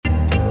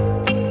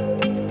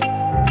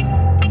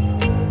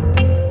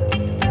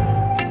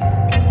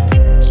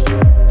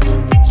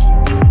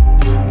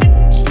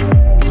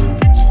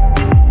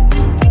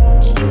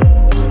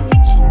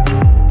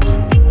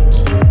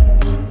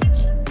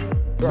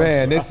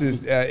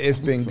this is it's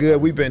been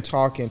good. We've been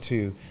talking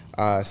to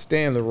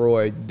Stan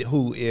Leroy,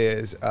 who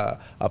is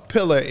a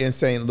pillar in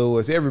St.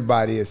 Louis.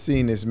 Everybody has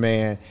seen this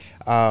man.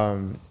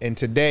 And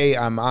today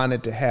I'm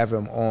honored to have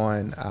him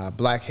on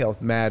Black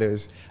Health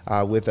Matters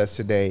with us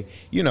today.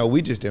 You know,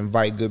 we just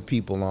invite good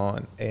people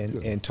on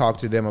and talk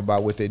to them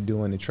about what they're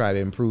doing to try to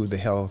improve the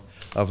health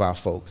of our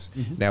folks.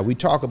 Now, we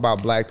talk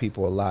about black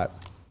people a lot,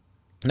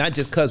 not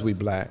just because we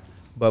black,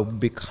 but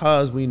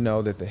because we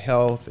know that the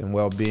health and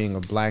well-being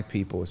of black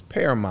people is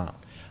paramount.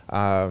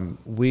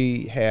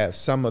 We have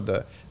some of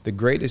the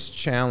greatest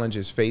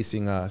challenges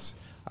facing us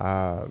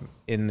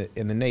in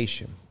the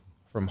nation,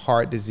 from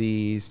heart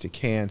disease to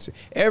cancer.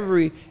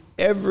 Every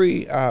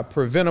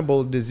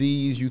preventable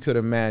disease you could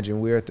imagine,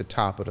 we're at the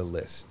top of the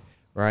list,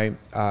 right?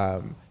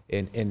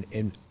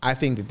 And I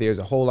think that there's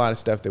a whole lot of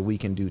stuff that we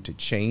can do to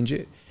change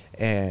it.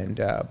 And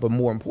but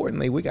more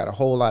importantly, we got a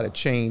whole lot of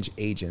change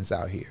agents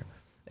out here.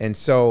 And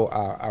so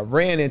I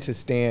ran into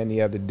Stan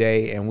the other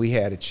day, and we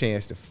had a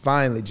chance to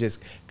finally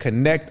just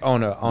connect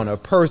on a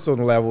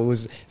personal level.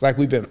 It's like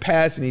we've been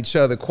passing each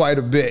other quite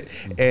a bit.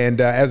 And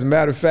as a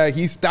matter of fact,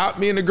 he stopped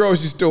me in the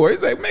grocery store.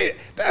 He's like, man,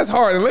 that's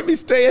hard. And let me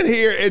stay in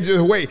here and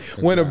just wait.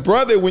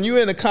 When you're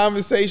in a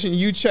conversation,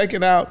 you check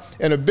it out,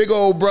 and a big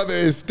old brother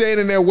is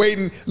standing there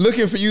waiting,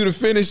 looking for you to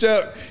finish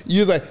up,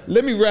 you're like,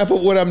 let me wrap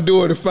up what I'm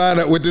doing to find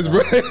out what this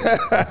brother.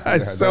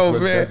 So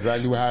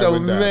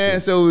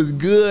it was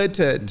good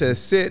to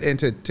sit and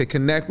to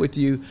connect with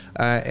you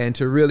and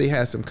to really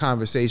have some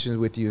conversations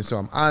with you. And so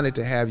I'm honored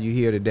to have you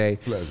here today.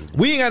 Pleasure.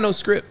 We ain't got no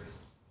script.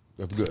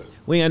 That's good.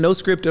 We ain't got no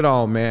script at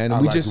all, man. I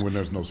like it when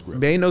there's no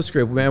script. There ain't no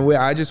script, man.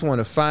 I just want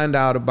to find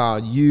out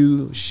about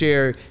you,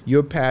 share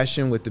your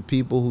passion with the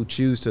people who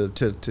choose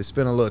to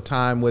spend a little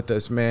time with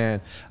us,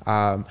 man.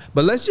 But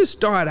let's just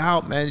start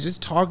out, man,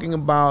 just talking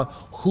about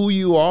who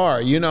you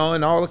are, you know,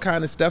 and all the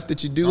kind of stuff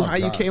that you do, how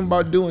you came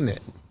about doing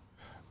it.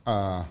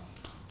 I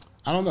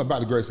don't know, about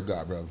the grace of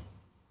God, brother.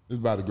 It's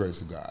by the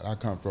grace of God. I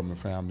come from a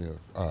family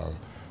of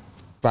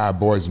 5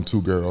 boys and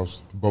 2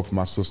 girls. Both of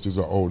my sisters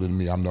are older than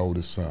me. I'm the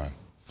oldest son.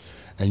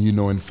 And you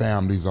know, in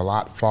families, a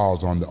lot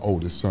falls on the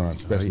oldest son,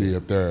 especially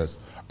if there's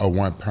a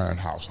one-parent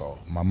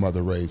household. My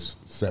mother raised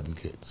 7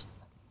 kids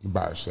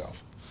by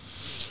herself.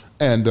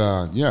 And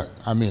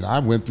I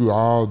went through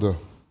all the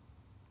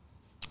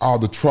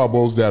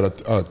troubles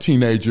that a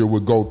teenager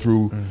would go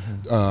through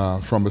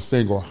from a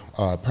single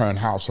parent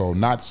household.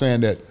 Not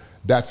saying that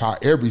that's how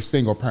every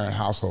single parent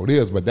household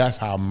is, but that's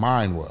how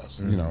mine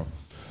was. You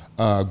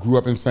know, grew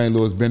up in St.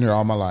 Louis, been here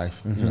all my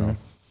life. You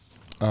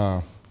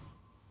know,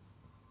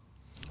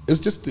 it's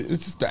just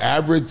the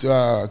average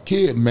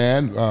kid,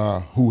 man,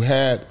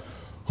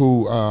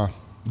 who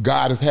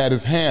God has had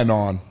His hand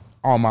on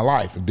all my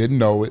life and didn't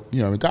know it.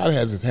 You know, God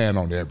has His hand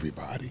on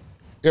everybody,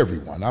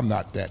 everyone. I'm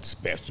not that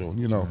special,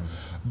 you know,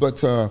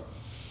 but.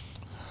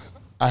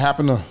 I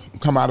happened to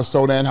come out of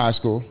Sodan High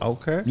School.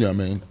 Okay. You know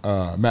what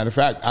I mean? Matter of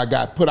fact, I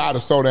got put out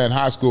of Sodan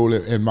High School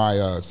in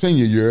my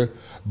senior year,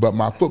 but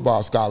my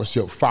football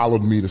scholarship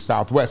followed me to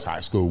Southwest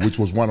High School, which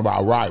was one of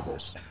our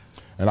rivals.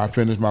 And I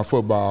finished my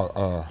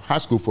high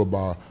school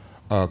football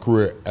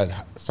career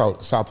at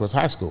Southwest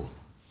High School.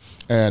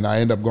 And I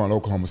ended up going to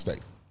Oklahoma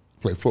State,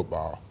 play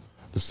football.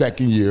 The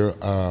second year,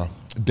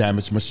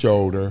 damaged my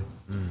shoulder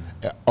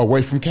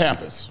away from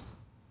campus.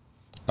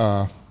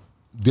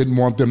 Didn't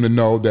want them to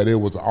know that it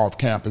was an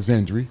off-campus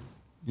injury,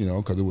 you know,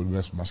 because it would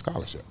mess with my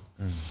scholarship.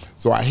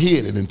 So I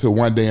hid it until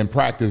one day in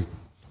practice,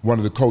 one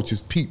of the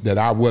coaches peeped that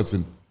I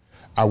wasn't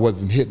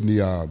hitting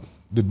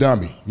the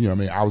dummy. You know what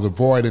I mean? I was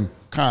avoiding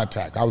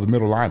contact. I was a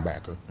middle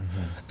linebacker,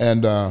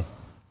 and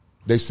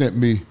they sent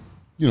me,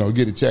 you know,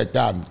 get it checked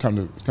out. And come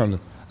to,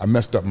 I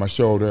messed up my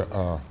shoulder.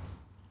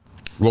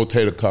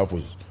 Rotator cuff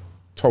was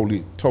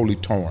totally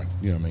torn.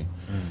 You know what I mean?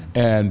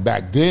 And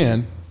back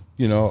then,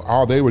 you know,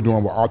 all they were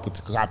doing was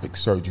arthroscopic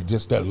surgery,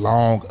 just that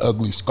long,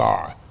 ugly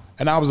scar.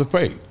 And I was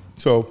afraid.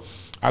 So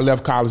I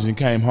left college and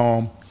came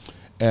home.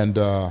 And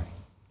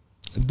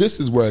this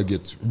is where it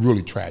gets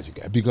really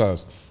tragic at,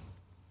 because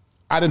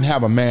I didn't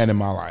have a man in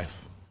my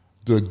life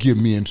to give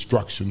me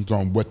instructions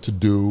on what to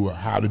do or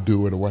how to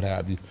do it or what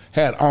have you.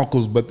 Had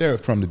uncles, but they're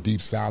from the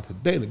deep South.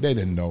 They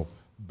didn't know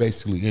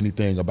basically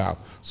anything about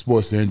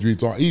sports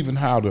injuries or even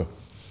how to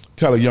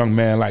tell a young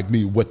man like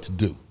me what to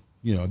do.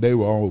 You know, they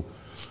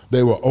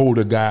were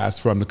older guys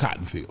from the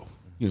cotton field,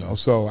 you know,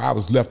 so I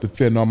was left to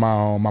fend on my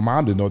own. My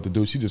mom didn't know what to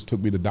do. She just took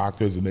me to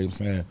doctors, and they were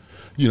saying,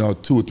 you know,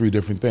 2 or 3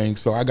 different things.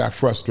 So I got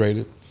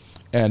frustrated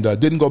and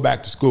didn't go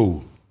back to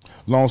school.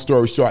 Long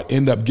story short,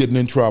 ended up getting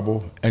in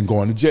trouble and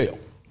going to jail.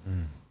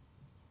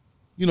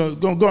 You know,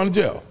 going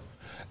to jail.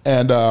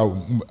 And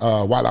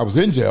while I was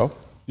in jail,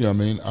 you know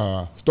what I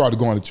mean, started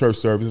going to church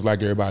services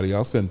like everybody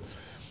else. And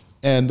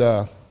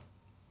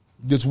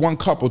this one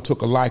couple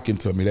took a liking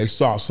to me. They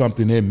saw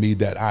something in me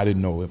that I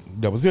didn't know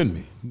that was in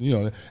me, you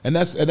know, and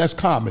that's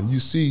common. You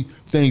see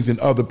things in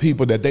other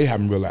people that they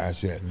haven't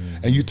realized yet,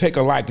 and you take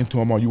a liking to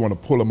them, or you want to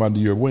pull them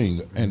under your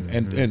wing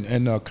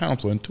and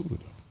counsel and tutor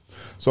them.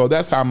 So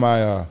that's how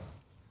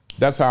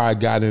I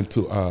got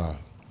into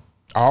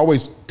I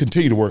always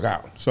continue to work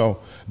out. So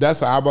that's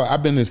how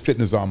I've been in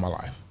fitness all my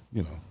life.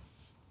 You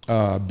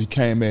know,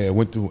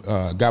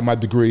 got my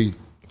degree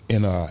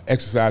in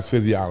exercise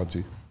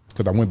physiology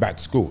because I went back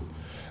to school.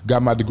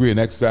 Got my degree in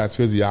exercise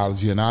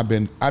physiology, and I've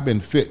been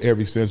fit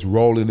ever since,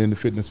 rolling in the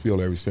fitness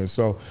field ever since.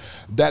 So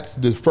that's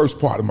the first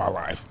part of my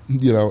life,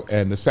 you know.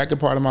 And the second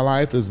part of my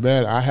life is,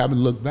 man, I haven't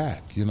looked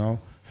back, you know.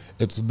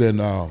 It's been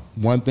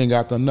one thing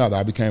after another.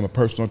 I became a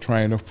personal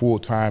trainer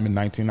full-time in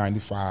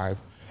 1995,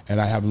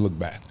 and I haven't looked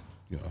back,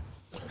 you know.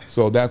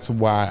 So that's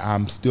why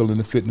I'm still in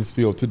the fitness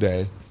field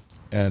today,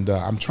 and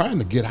I'm trying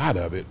to get out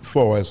of it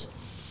for as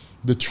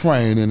the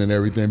training and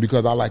everything,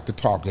 because I like to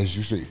talk, as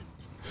you see.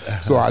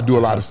 So I do a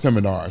lot of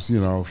seminars, you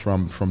know,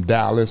 from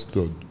Dallas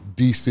to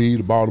DC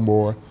to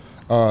Baltimore,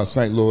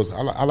 St. Louis.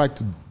 I like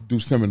to do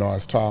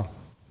seminars, tell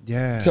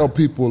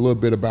people a little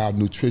bit about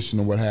nutrition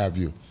and what have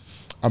you.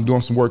 I'm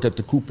doing some work at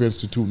the Cooper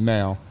Institute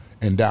now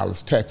in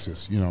Dallas,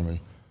 Texas. You know what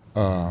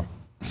I mean?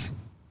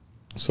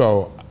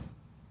 So,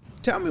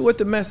 tell me what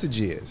the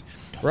message is,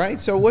 right?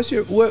 So what's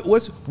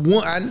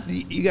one?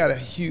 You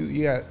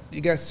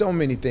got so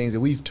many things that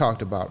we've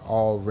talked about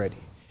already,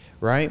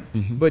 right?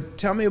 Mm-hmm. But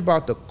tell me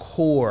about the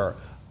core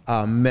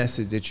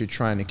message that you're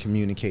trying to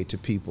communicate to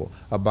people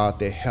about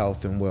their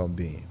health and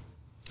well-being.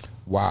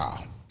 Wow.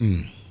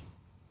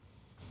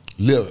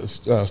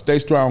 Stay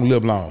strong,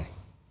 live long.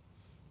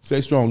 Stay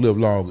strong, live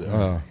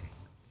long.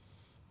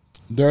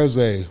 There's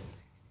a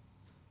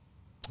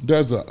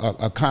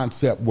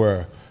concept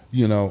where,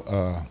 you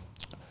know,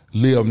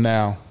 live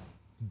now,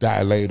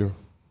 die later.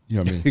 You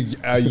know what I mean?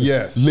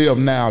 Yes. Live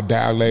now,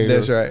 die later.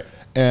 That's right.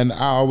 And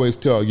I always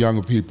tell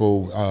younger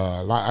people,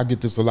 I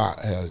get this a lot,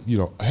 you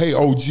know, hey,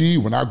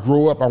 OG, when I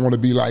grow up, I want to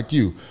be like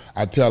you.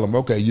 I tell them,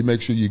 okay, you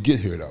make sure you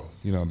get here, though.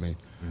 You know what I mean?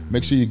 Mm-hmm.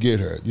 Make sure you get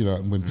here. You know,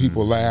 when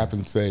people laugh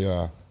and say,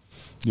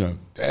 you know,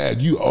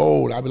 Dad, you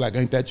old, I'll be like,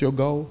 ain't that your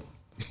goal?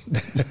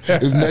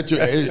 Isn't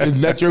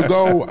that your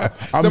goal?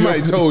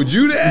 Somebody told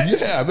you that?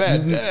 Yeah,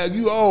 man. Dad,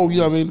 you old. You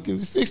know what I mean?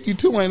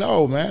 62 ain't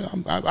old,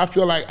 man. I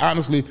feel like,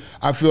 honestly,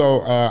 I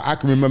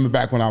can remember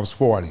back when I was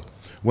 40.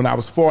 When I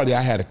was 40,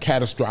 I had a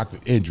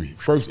catastrophic injury.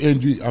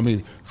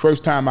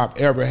 First time I've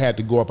ever had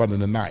to go up under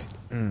the knife,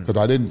 because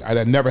I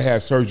had never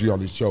had surgery on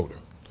this shoulder.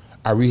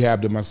 I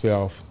rehabbed it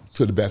myself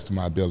to the best of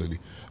my ability.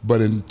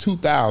 But in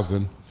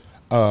 2000,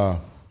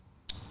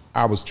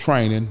 I was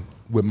training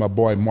with my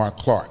boy Mark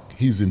Clark.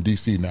 He's in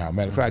DC now.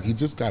 Matter of fact, he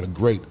just got a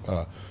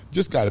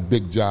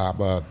big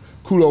job.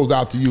 Kudos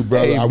out to you,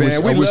 brother. Hey, I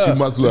wish you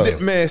much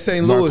love. Man,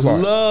 St. Louis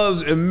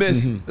loves and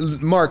miss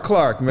Mark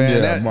Clark,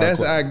 man. Yeah, that's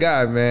Clark. our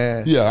guy,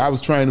 man. Yeah, I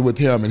was training with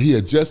him, and he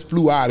had just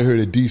flew out of here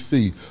to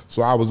DC.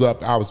 So I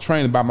was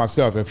training by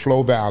myself at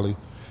Flow Valley,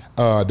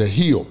 the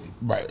hill,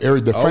 right?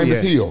 The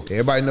famous hill.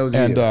 Everybody knows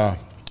the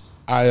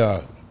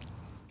hill.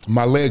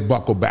 My leg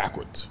buckled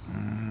backwards.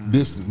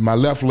 This is my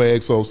left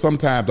leg, so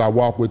sometimes I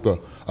walk with a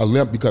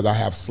limp because I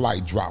have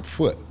slight drop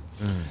foot.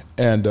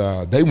 And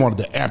they wanted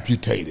to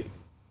amputate it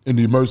in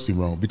the emergency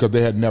room because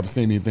they had never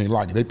seen anything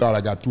like it. They thought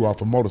I got threw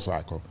off a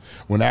motorcycle.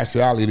 When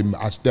actually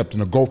I stepped in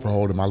a gopher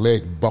hole and my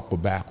leg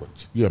buckled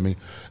backwards. You know what I mean?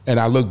 And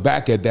I look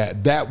back at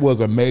that. That was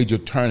a major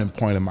turning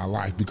point in my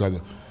life because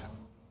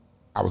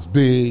I was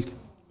big,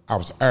 I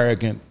was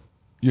arrogant,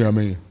 you know what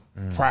I mean?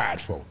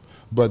 Prideful.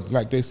 But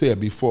like they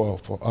said before,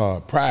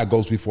 pride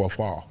goes before a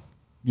fall.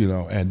 You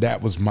know, and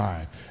that was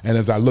mine. And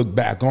as I look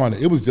back on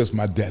it, it was just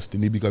my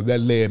destiny because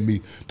that led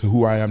me to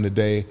who I am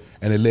today,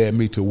 and it led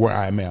me to where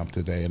I am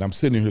today. And I'm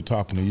sitting here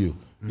talking to you.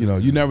 You know,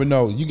 you never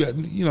know.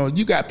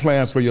 You got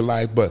plans for your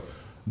life, but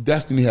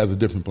destiny has a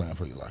different plan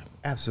for your life.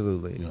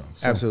 Absolutely. You know,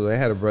 absolutely. I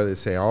had a brother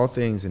say all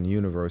things in the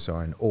universe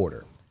are in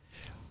order.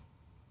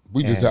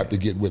 We just have to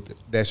get with it.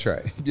 That's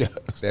right. Yeah.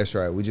 That's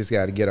right. We just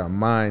got to get our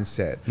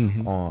mindset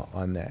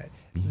on that.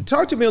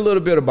 Talk to me a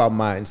little bit about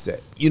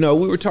mindset. You know,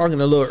 we were talking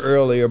a little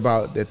earlier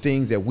about the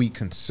things that we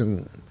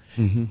consume.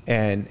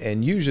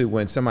 And usually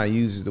when somebody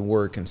uses the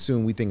word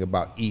consume, we think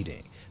about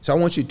eating. So I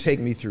want you to take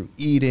me through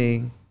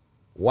eating,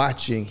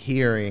 watching,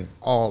 hearing,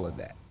 all of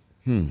that.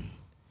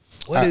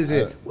 What is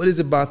it? What is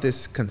it about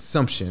this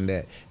consumption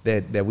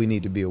that we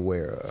need to be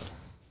aware of?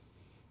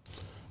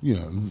 You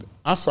know,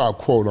 I saw a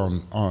quote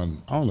on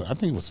I don't know, I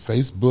think it was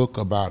Facebook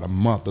about a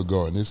month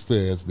ago, and it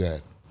says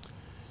that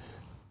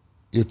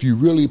if you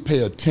really pay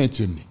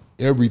attention,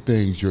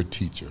 everything's your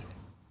teacher.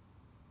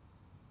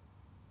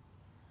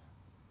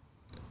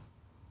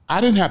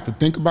 I didn't have to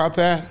think about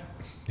that.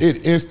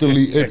 It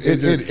instantly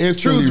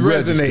Truth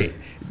registered.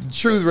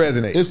 Truth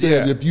resonates. It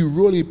says if you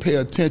really pay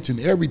attention,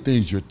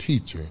 everything's your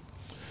teacher.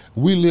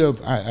 We live,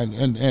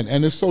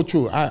 and it's so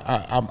true.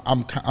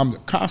 I'm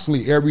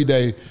constantly every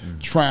day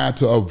trying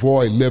to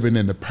avoid living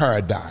in the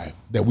paradigm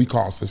that we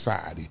call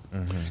society.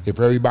 If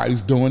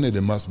everybody's doing it,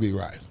 it must be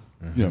right.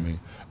 You know what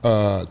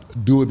I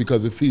mean? Do it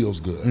because it feels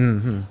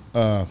good.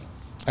 I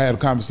had a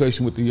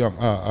conversation with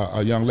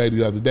a young lady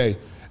the other day,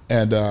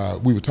 and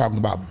we were talking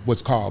about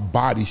what's called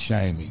body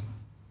shaming.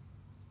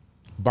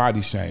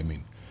 Body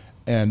shaming,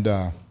 and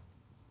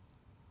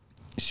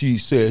she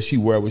said she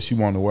wear what she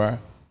want to wear,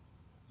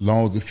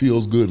 long as it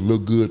feels good,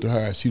 look good to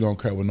her, she don't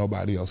care what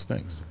nobody else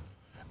thinks.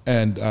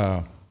 And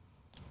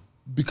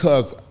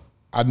because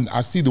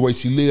I see the way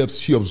she lives,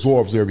 she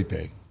absorbs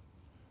everything.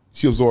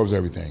 She absorbs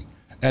everything.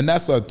 And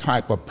that's a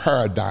type of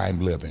paradigm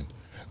living.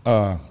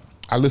 I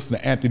listen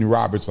to Anthony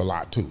Roberts a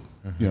lot too,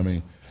 you know what I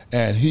mean?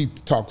 And he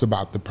talks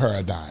about the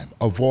paradigm,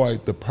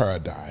 avoid the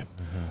paradigm.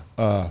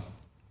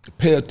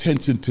 Pay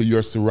attention to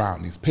your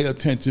surroundings. Pay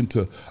attention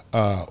to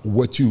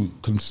what you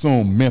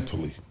consume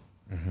mentally.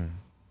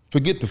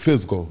 Forget the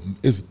physical,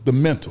 it's the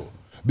mental.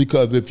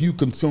 Because if you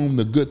consume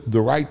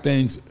the right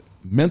things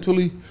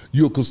mentally,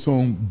 you'll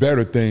consume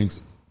better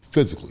things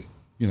physically,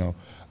 you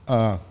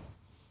know.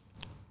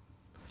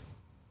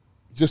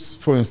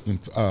 Just for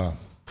instance,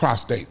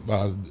 prostate,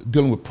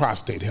 dealing with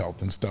prostate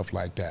health and stuff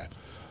like that.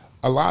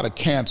 A lot of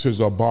cancers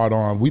are brought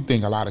on, we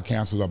think a lot of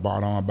cancers are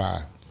brought on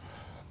by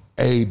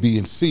A, B,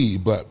 and C,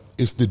 but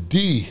it's the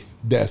D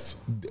that's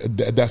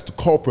the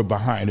culprit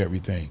behind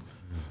everything.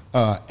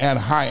 And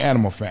high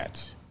animal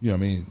fats, you know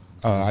what I mean?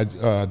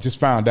 I just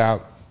found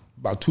out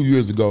about 2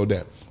 years ago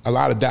that a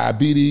lot of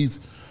diabetes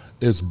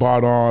is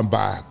brought on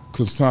by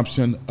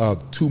consumption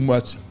of too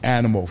much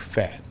animal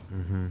fat.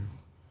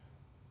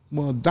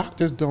 Well,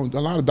 a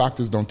lot of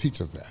doctors don't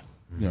teach us that,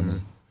 you know what I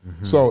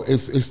mean? So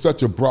it's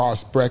such a broad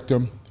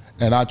spectrum,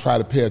 and I try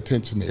to pay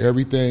attention to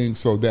everything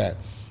so that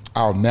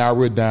I'll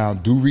narrow it down,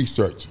 do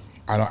research.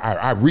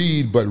 I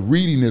read, but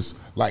reading is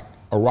like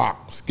a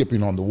rock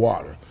skipping on the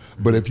water.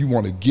 But if you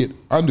want to get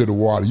under the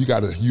water, you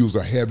got to use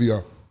a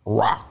heavier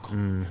rock,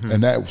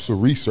 and that's where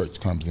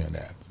research comes in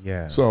at.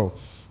 Yeah. So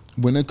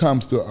when it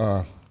comes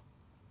to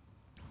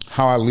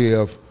how I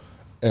live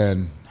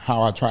and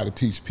how I try to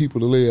teach people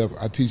to live,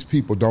 I teach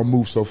people don't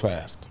move so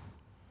fast.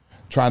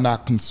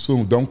 Don't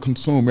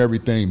consume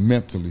everything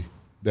mentally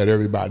that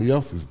everybody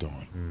else is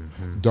doing.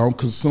 Don't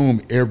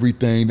consume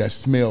everything that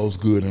smells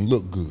good and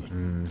look good.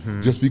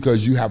 Just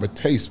because you have a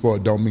taste for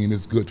it don't mean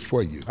it's good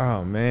for you.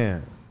 Oh,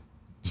 man.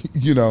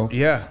 You know?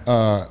 Yeah.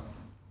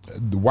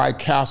 The White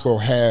Castle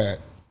had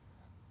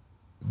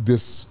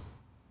this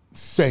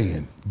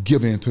saying,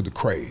 give in to the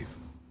crave.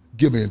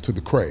 Give in to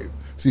the crave.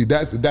 See,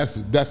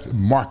 that's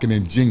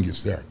marketing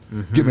genius there.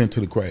 Give in to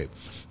the crave.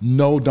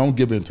 No, don't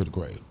give in to the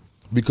crave.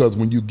 Because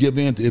when you give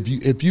in,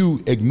 if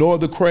you ignore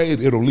the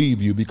crave, it'll leave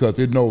you because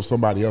it knows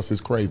somebody else is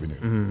craving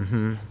it.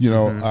 You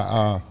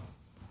know,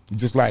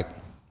 just like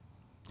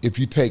if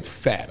you take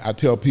fat, I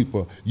tell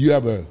people,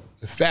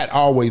 fat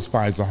always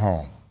finds a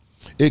home.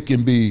 It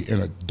can be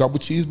in a double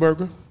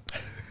cheeseburger.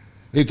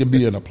 It can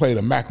be in a plate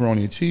of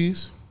macaroni and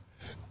cheese.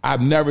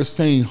 I've never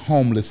seen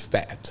homeless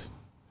fat.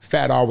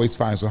 Fat always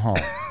finds a home.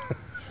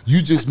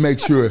 You just make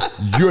sure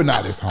you're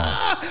not his home.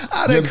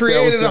 I done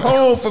created a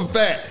home for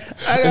fat.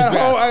 I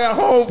got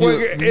home for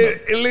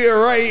it live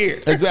right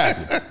here.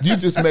 Exactly. You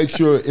just make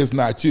sure it's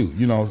not you.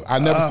 You know, I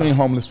never seen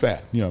homeless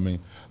fat. You know what I mean?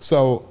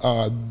 So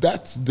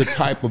that's the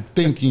type of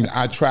thinking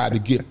I try to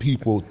get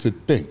people to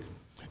think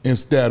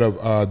instead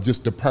of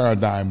just the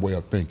paradigm way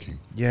of thinking.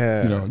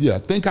 Yeah. You know, yeah.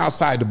 Think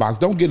outside the box.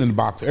 Don't get in the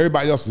box.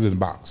 Everybody else is in the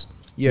box.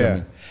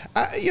 Yeah.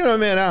 You know,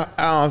 man,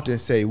 I often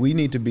say we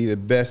need to be the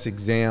best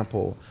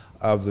example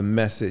of the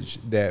message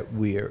that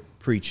we're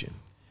preaching.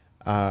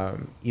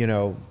 You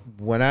know,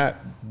 when I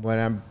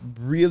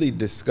really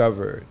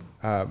discovered,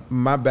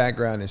 my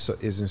background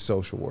is in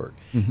social work,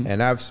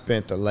 and I've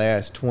spent the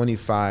last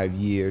 25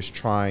 years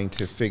trying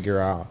to figure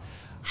out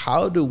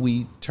how do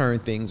we turn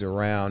things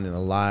around in the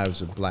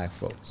lives of black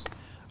folks.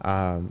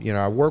 You know,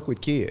 I work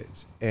with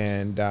kids,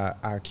 and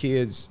our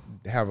kids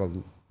have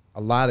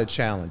a lot of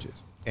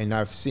challenges. And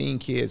I've seen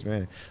kids,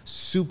 man,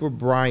 super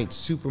bright,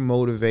 super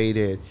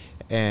motivated,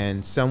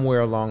 and somewhere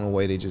along the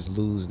way they just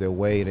lose their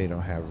way. They don't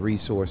have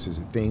resources,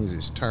 and things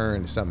is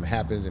turned, something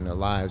happens in their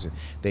lives, and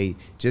they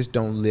just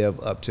don't live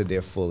up to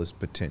their fullest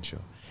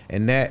potential.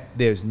 And that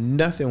there's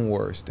nothing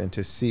worse than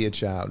to see a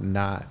child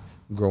not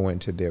grow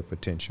into their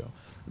potential.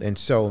 And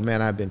so,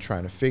 man, I've been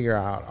trying to figure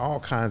out all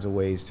kinds of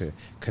ways to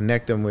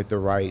connect them with the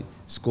right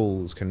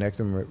schools, connect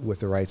them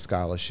with the right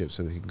scholarships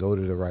so they can go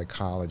to the right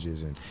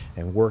colleges,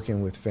 and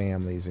working with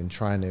families and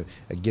trying to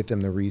get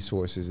them the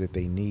resources that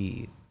they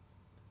need.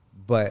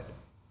 But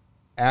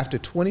after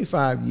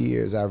 25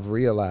 years, I've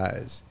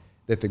realized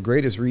that the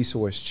greatest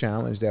resource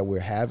challenge that we're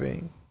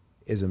having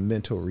is a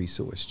mental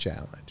resource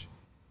challenge.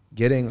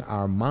 Getting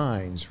our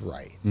minds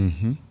right,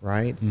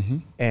 right?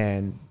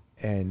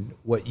 And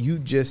what you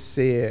just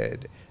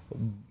said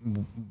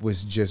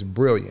was just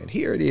brilliant.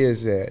 Here it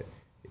is that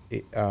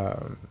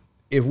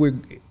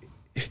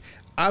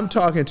I'm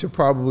talking to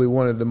probably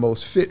one of the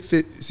most fit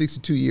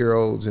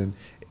 62-year-olds and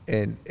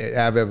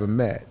I've ever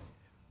met.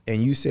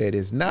 And you said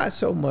it's not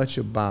so much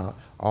about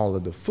all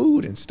of the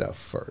food and stuff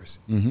first.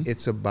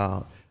 It's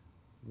about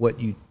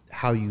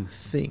how you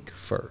think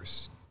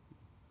first.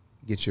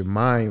 Get your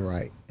mind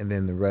right, and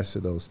then the rest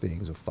of those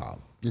things will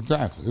follow.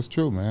 Exactly. It's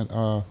true, man.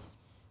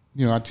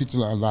 You know, I teach a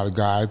lot of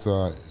guys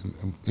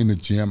in the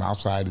gym,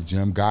 outside the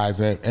gym, guys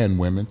and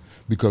women,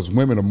 because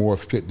women are more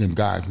fit than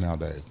guys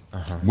nowadays.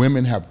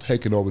 Women have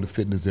taken over the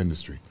fitness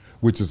industry.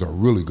 which is a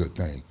really good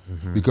thing.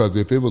 Because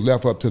if it was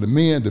left up to the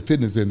men, the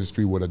fitness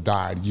industry would have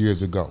died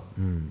years ago.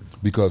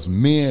 Because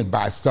men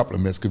buy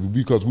supplements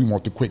because we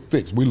want the quick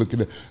fix. We're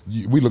looking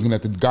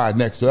at the guy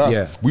next to us.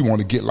 Yeah. We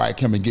want to get like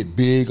him and get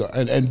big.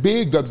 And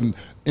big doesn't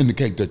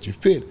indicate that you're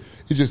fit.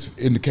 It just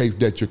indicates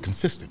that you're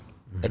consistent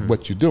at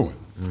what you're doing.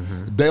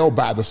 They'll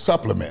buy the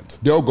supplements.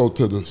 They'll go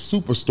to the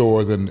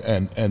superstores and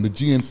the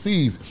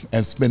GNCs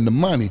and spend the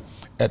money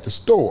at the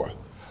store.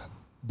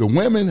 The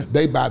women,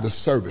 they buy the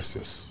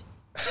services.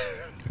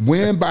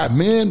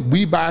 Men,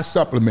 we buy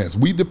supplements.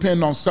 We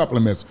depend on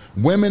supplements.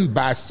 Women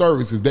buy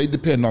services. They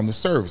depend on the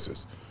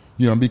services.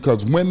 You know,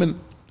 because women,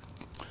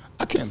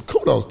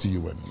 kudos to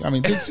you women. I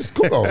mean, just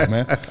kudos,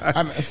 man.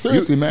 I mean,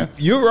 seriously, man.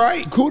 You're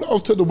right.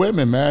 Kudos to the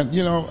women, man.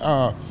 You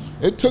know,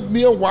 it took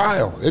me a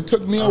while. It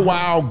took me a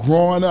while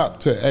growing up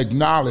to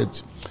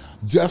acknowledge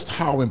just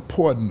how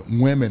important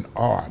women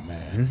are,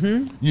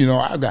 man. You know,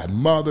 I got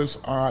mothers,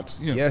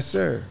 aunts. You know. Yes,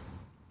 sir.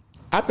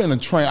 I've been a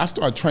trainer. I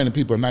started training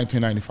people in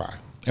 1995,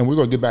 and we're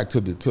gonna get back to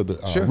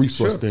the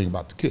resource thing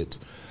about the kids.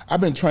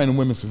 I've been training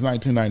women since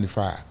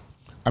 1995.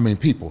 I mean,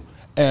 people,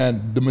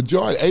 and the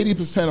majority,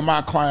 80% of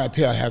my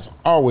clientele has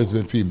always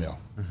been female.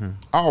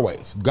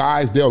 Always,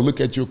 guys, they'll look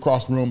at you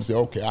across the room and say,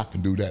 "Okay, I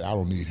can do that. I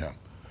don't need him."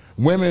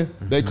 Women,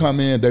 they come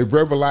in, they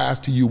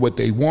verbalize to you what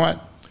they want,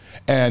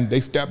 and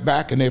they step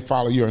back and they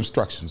follow your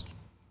instructions,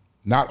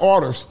 not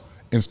orders,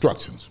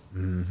 instructions.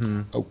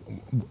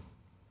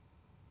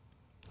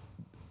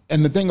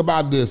 And the thing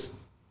about this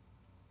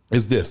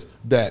is this,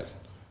 that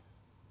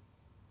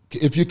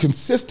if you're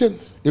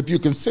consistent, there's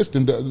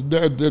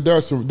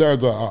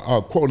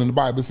a quote in the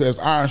Bible that says,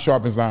 iron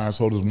sharpens iron,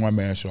 so does one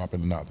man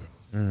sharpen another.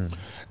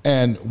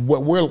 And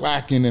what we're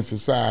lacking in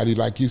society,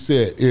 like you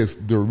said, is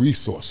the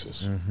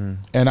resources.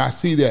 And I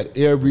see that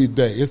every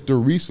day. It's the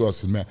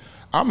resources, man.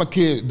 I'm a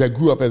kid that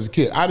grew up as a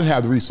kid. I didn't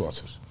have the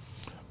resources.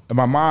 And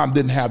my mom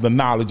didn't have the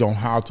knowledge on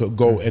how to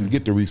go and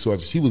get the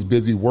resources. She was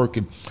busy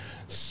working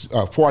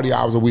 40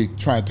 hours a week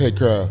trying to take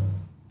care of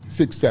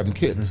 6, 7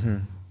 kids.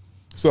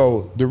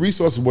 So the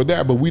resources were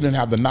there, but we didn't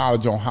have the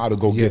knowledge on how to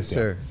go get them. Yes,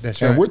 sir.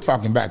 That's right. And we're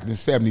talking back in the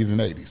 70s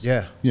and 80s.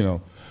 Yeah. You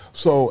know,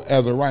 so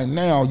as of right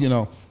now, you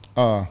know,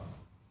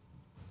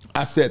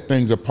 I set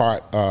things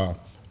apart.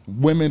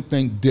 Women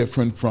think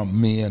different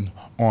from men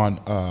on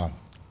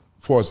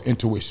for as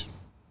intuition.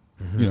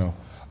 You know,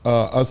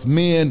 us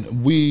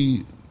men,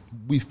 we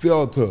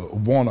fail to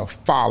want to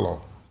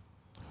follow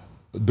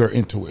their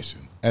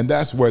intuition. And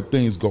that's where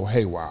things go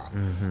haywire.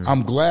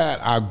 I'm glad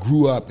I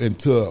grew up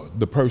into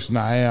the person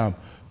I am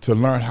to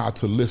learn how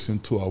to listen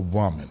to a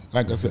woman.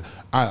 Like I said,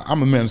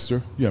 I'm a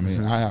minister. You know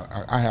what I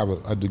mean? I have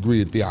a degree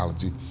in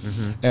theology.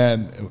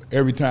 And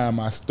every time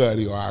I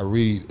study or I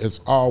read, it's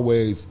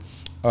always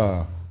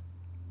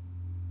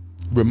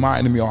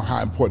reminding me on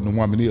how important the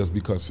woman is,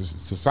 because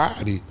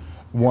society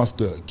wants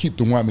to keep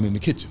the woman in the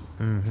kitchen.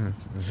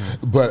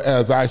 But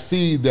as I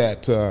see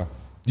that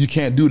you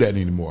can't do that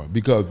anymore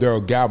because they're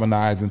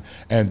galvanizing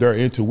and their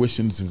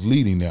intuitions is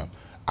leading them.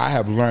 I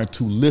have learned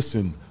to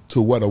listen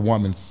to what a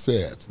woman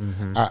says.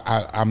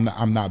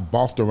 I'm not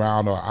bossed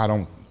around, or I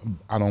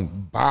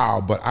don't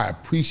bow, but I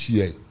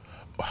appreciate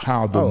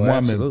how the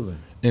woman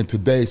in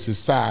today's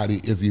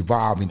society is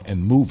evolving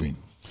and moving.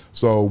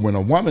 So when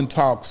a woman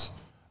talks,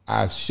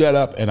 I shut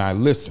up and I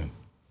listen.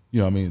 You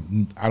know what I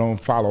mean? I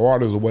don't follow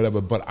orders or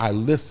whatever, but I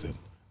listen,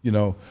 you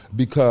know,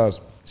 because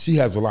she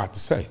has a lot to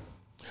say.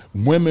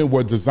 Women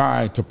were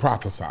designed to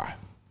prophesy,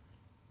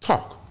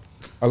 talk.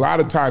 A lot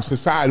of times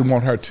society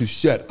wants her to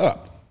shut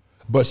up,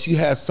 but she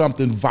has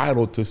something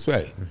vital to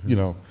say, you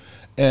know.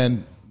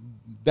 And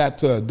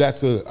that's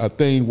a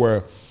thing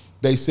where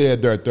they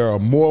said that there are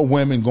more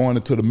women going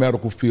into the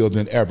medical field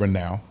than ever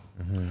now.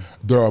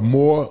 There are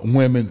more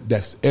women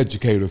that's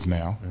educators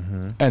now,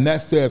 and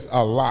that says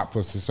a lot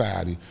for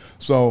society.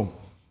 So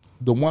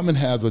the woman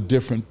has a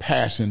different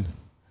passion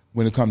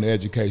when it comes to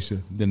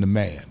education than the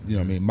man. You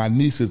know what I mean? My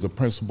niece is a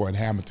principal at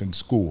Hamilton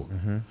School.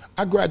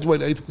 I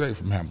graduated 8th grade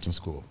from Hamilton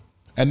School.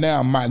 And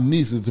now my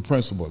niece is the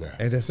principal there.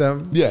 Ain't that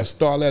something? Yeah,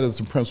 Starletta is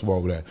the principal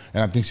over there.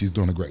 And I think she's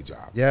doing a great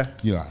job. Yeah.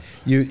 You know.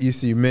 You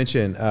see, you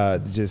mentioned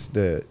just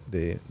the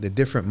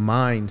different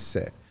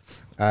mindset.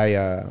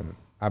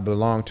 I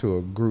belong to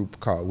a group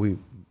called,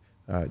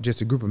 just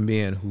a group of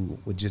men who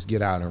would just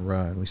get out and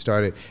run. We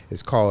started,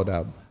 it's called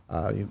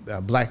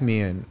Black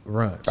Men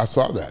Run. I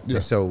saw that. Yeah.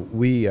 And so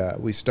we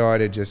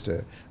started just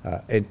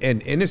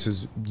and this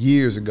was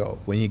years ago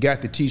when you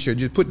got the T-shirt.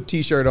 Just put the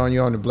T-shirt on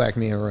you on the Black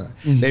Men Run.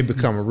 They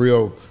become a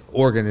real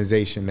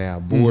organization now.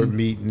 Board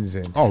meetings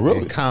and,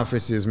 and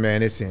conferences.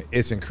 Man,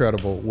 it's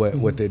incredible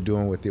what they're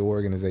doing with the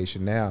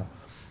organization now.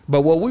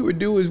 But what we would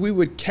do is we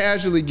would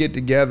casually get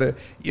together,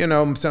 you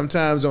know,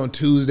 sometimes on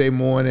Tuesday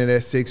morning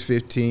at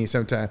 6:15,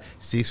 sometimes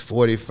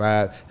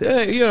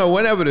 6:45, you know,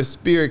 whenever the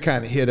spirit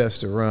kind of hit us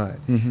to run.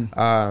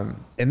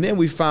 And then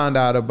we found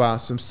out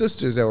about some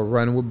sisters that were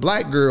running with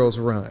Black Girls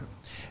Run.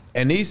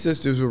 And these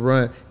sisters would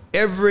run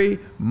every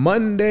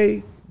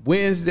Monday,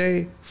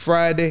 Wednesday,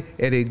 Friday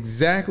at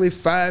exactly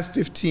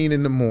 5:15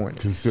 in the morning.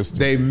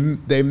 Consistency.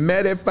 They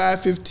met at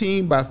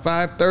 5:15. By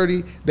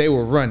 5:30, they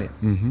were running.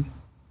 Mm-hmm.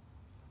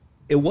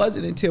 It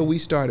wasn't until we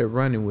started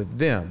running with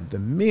them, the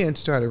men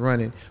started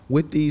running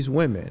with these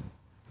women,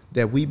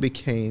 that we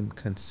became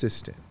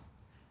consistent.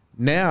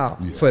 Now,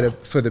 for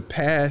the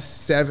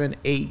past 7-8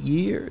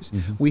 years,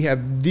 we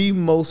have the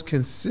most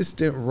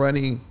consistent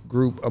running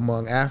group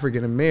among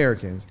African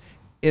Americans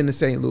in the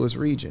St. Louis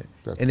region.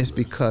 And it's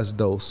because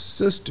those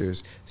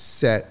sisters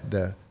set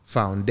the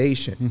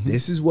foundation.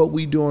 This is what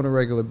we do on a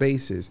regular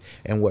basis.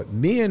 And what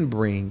men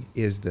bring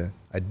is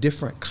a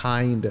different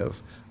kind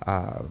of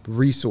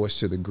resource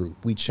to the group.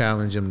 We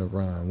challenge them to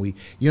run.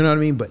 You know what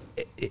I mean? But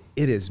it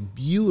is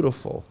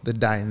beautiful, the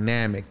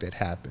dynamic that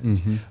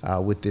happens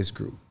with this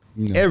group.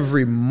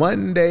 Every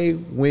Monday,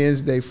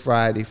 Wednesday,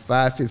 Friday,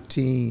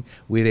 5:15,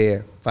 we're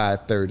there.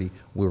 5:30,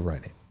 we're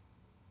running.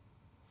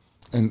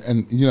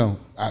 And you know,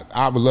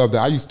 I would love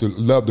that. I used to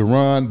love to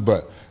run,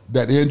 but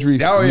that injury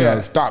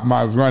stopped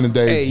my running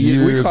days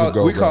years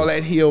ago. We call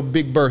that hill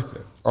Big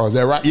Bertha. Oh, is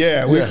that right?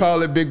 Yeah, we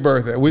call it Big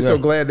Bertha. We're so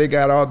glad they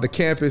got all the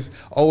campus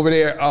over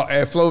there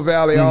at Flow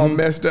Valley all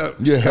messed up.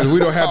 Yeah, because we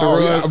don't have to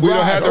run. We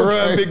don't have to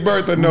run Big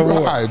Bertha no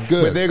more.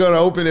 Good. But they're gonna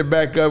open it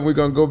back up. We're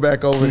gonna go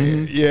back over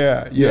there.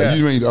 Yeah.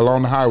 You mean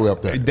along the highway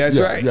up there? That's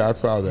right. Yeah, I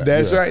saw that.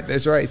 That's right.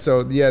 That's right.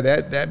 So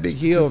that big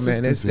hill,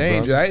 man, it's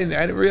dangerous. I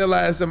didn't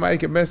realize somebody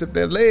could mess up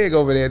their leg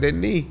over there, their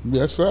knee.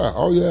 Yes, sir.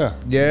 Oh yeah.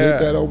 Yeah.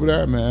 Did that over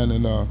there, man,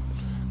 and.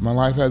 My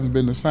life hasn't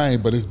been the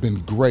same, but it's been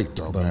great,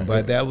 though, man.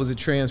 But that was a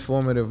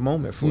transformative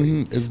moment for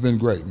you. It's been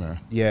great, man.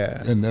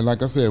 Yeah. And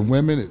like I said,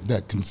 women,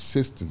 that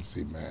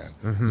consistency, man.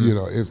 You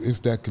know, it's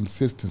that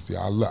consistency.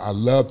 I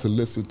love to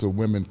listen to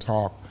women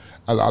talk.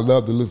 I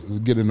love to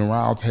get in the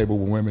round table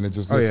with women and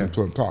just listen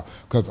to them talk.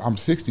 Because I'm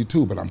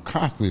 62, but I'm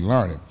constantly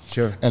learning.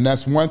 Sure. And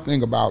that's one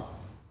thing about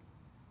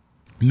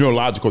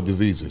neurological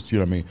diseases, you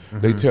know what I mean?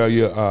 They tell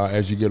you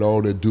as you get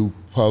older, do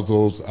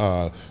puzzles,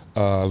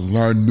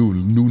 learn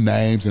new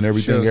names and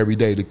everything every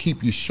day to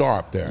keep you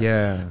sharp there.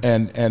 Yeah.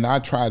 And I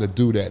try to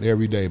do that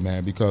every day,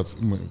 man, because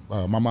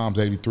my mom's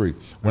 83.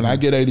 When I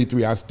get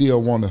 83, I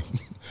still want to,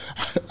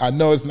 I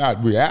know it's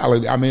not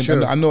reality. I mean,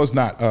 I know it's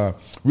not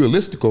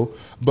realistical,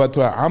 but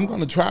I'm going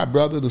to try,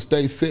 brother, to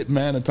stay fit,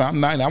 man, until I'm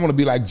 90. I want to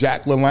be like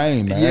Jack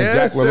LaLanne, man.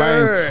 Yes, Jack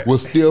LaLanne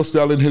was still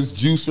selling his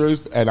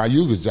juicers, and I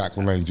use a Jack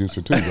LaLanne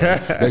juicer too,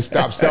 bro. They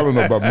stopped selling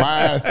them, but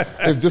mine,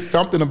 it's just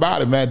something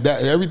about it, man.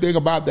 Everything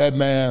about that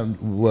man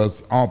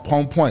was on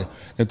point.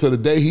 Until the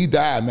day he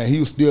died, man, he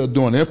was still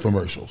doing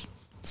infomercials.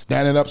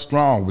 Standing up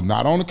strong, but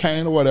not on a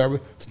cane or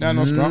whatever.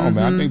 Standing up strong,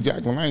 man. I think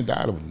Jack LaLanne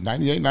died of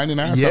 98,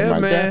 99, something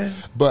like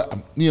that. But,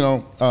 you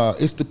know,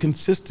 it's the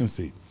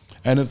consistency.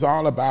 And it's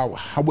all about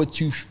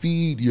what you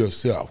feed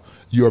yourself,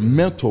 your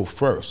mental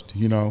first,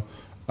 you know.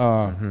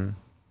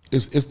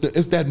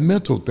 It's that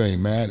mental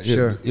thing, man.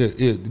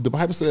 The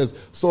Bible says,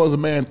 so as a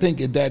man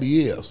thinketh that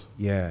he is.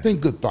 Yeah. Think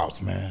good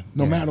thoughts, man.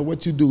 No matter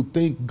what you do,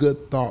 think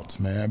good thoughts,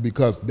 man,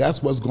 because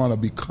that's what's going to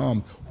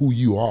become who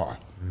you are,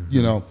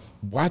 you know.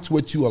 Watch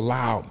what you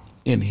allow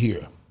in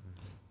here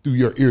through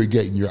your ear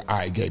gate and your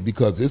eye gate,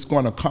 because it's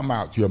going to come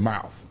out your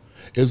mouth.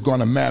 It's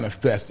going to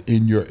manifest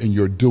in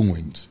your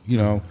doings. You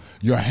know,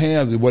 your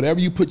hands, whatever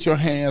you put your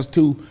hands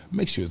to,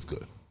 make sure it's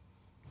good.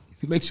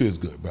 Make sure it's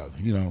good, brother.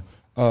 You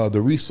know,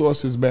 the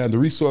resources, man, the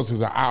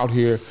resources are out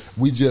here.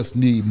 We just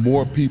need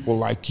more people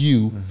like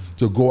you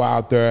to go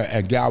out there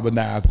and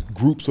galvanize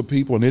groups of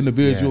people and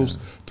individuals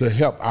to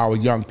help our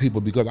young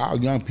people, because our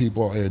young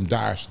people are in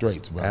dire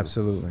straits, brother.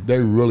 Absolutely. They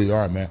really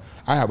are, man.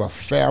 I have a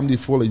family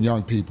full of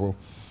young people.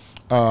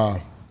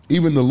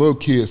 Even the little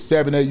kids,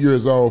 7, 8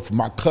 years old, from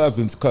my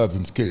cousin's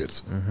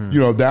kids, you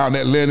know, down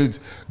that lineage,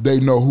 they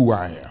know who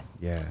I am.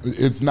 Yeah.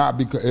 It's not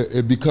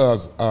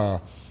because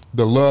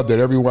the love that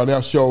everyone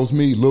else shows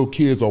me, little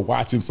kids are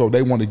watching, so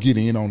they want to get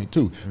in on it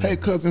too. Hey,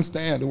 cousin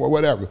Stan, or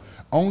whatever.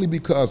 Only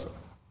because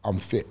I'm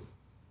fit,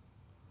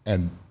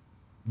 and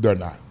they're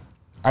not.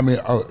 I mean,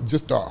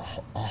 just a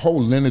whole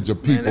lineage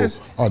of people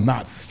are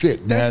not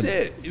fit, man. That's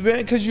it,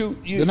 man, because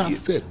they're not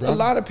fit, bro. A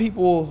lot of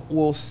people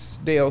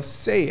they'll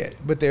say it,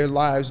 but their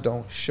lives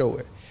don't show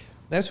it.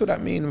 That's what I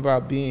mean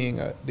about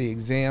being the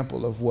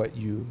example of what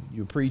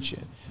you're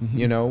preaching.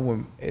 You know,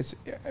 when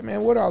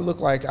what do I look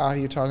like out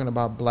here talking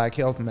about Black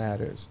Health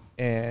Matters,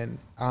 and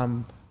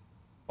I'm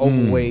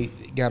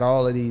overweight, got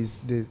all of these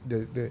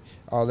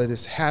all of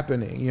this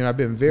happening. You know, I've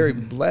been very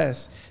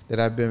blessed that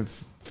I've been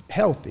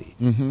healthy.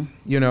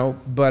 You know,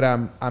 but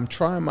I'm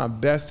trying my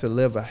best to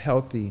live a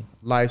healthy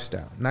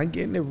lifestyle. Not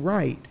getting it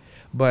right,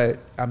 but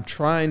I'm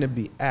trying to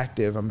be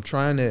active. I'm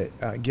trying to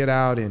get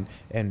out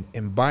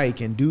and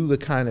bike and do the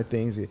kind of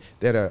things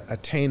that are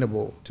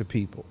attainable to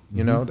people.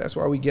 You know, that's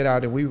why we get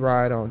out and we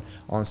ride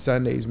on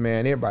Sundays,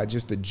 man. Everybody,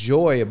 just the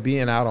joy of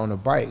being out on a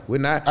bike. We're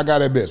not. I got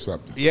to admit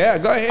something. Yeah,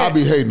 go ahead. I'll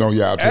be hating on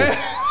y'all too.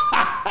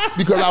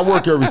 Because I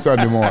work every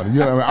Sunday morning. You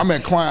know what I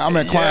mean? I'm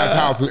at clients'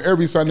 houses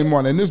every Sunday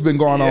morning, and this has been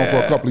going on for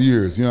a couple of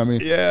years. You know what I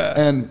mean? Yeah.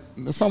 And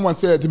someone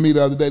said to me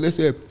the other day, they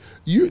said,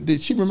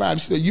 She reminded me,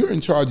 she said, you're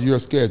in charge of your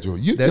schedule.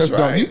 You That's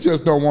right. You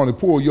just don't want to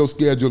pull your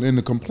schedule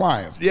into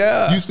compliance.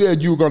 Yeah. You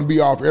said you were going to be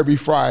off every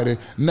Friday.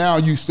 Now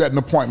you setting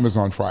appointments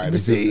on Friday.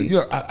 See, you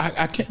know,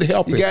 I can't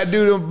help it. You got to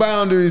do them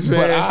boundaries, man.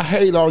 But I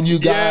hate on you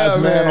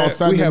guys, man, on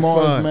Sunday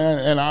mornings, fun. man.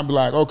 And I'd be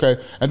like, okay.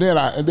 And then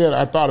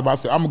I thought about, I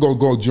said, I'm going to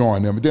go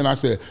join them. But then I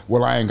said,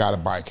 well, I ain't got a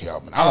bike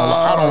helmet.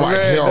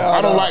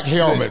 I don't like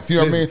helmets. You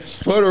know what I mean?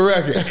 For the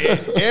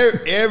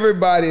record,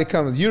 everybody that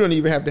comes, you don't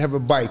even have to have a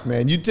bike,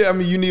 man. You tell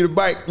me you need a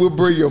bike, we'll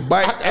bring your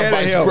bike and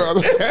a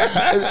helmet.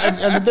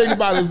 and the thing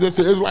about it is this,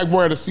 it's like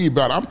wearing a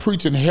seatbelt. I'm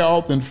preaching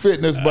health and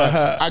fitness, but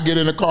I get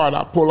in the car and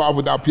I pull off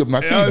without putting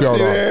my seatbelt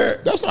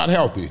on. That's not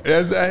healthy.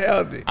 That's not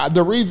healthy.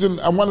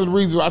 One of the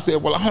reasons I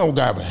said, well, I don't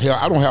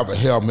have a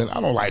helmet.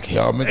 I don't like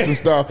helmets and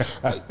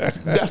stuff.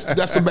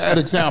 That's a bad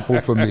example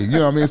for me. You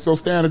know what I mean? So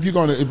Stan, if you're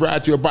going to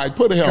ride your bike,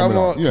 put a helmet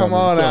on. Come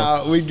on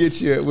out. We'll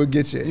get you.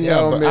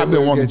 Yeah, but I've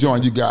been wanting to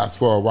join you guys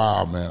for a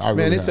while, man.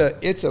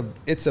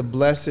 It's a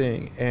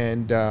blessing,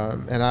 and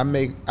I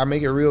make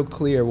it real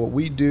clear. What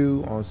we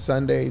do on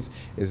Sundays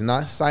is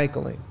not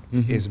cycling;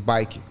 it's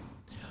biking.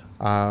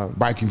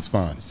 Biking's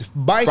fun.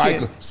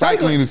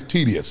 Cycling is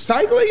tedious.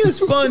 Cycling is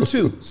fun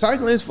too.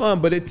 Cycling is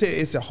fun, but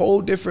it's a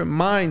whole different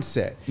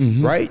mindset,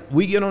 right?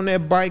 We get on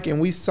that bike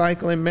and we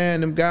cycling,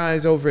 man. Them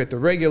guys over at the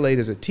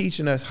Regulators are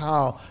teaching us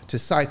how to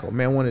cycle,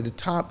 man. One of the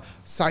top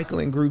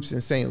cycling groups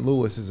in St.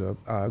 Louis is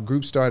a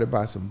group started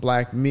by some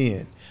black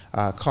men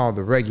called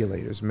the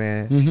Regulators,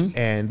 man.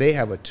 And they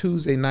have a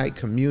Tuesday night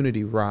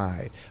community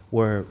ride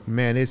where,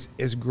 man,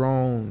 it's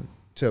grown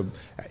to,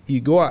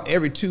 you go out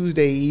every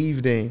Tuesday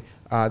evening.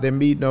 They're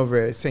meeting over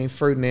at St.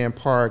 Ferdinand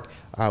Park,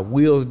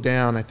 wheels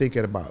down, I think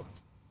at about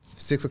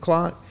 6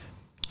 o'clock.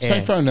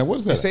 St. Ferdinand, what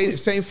is that?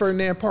 St.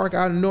 Ferdinand Park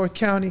out in North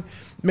County.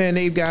 Man,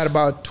 they've got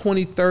about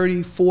 20,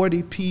 30,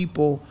 40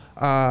 people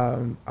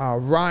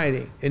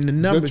riding. And the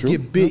numbers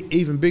get big,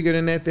 even bigger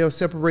than that. They'll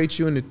separate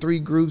you into 3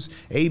 groups,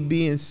 A,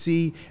 B, and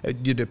C,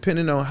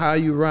 depending on how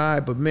you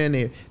ride. But,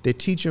 man, they're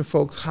teaching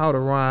folks how to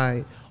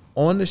ride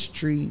on the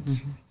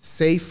streets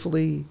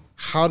safely,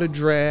 how to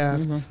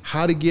draft,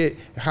 how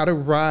to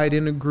ride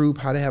in a group,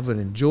 how to have an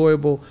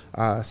enjoyable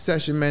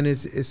session, man.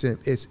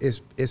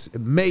 It's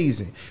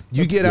amazing.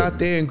 You get out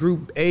there in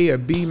group A or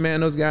B, man,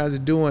 those guys are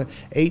doing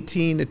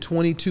 18 to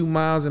 22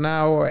 miles an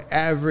hour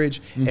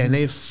average, and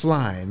they're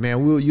flying,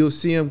 man. You'll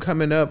see them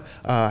coming up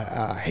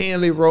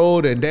Hanley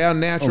Road and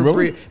down Natural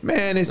Bridge.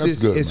 Man,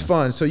 it's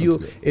fun. So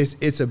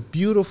it's a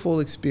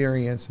beautiful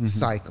experience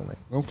cycling.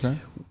 Okay.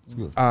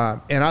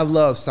 And I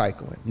love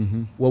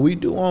cycling. What we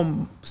do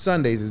on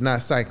Sundays is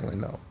not cycling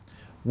though.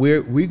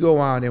 We go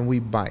out and we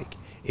bike.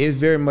 It's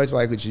very much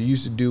like what you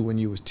used to do when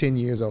you was 10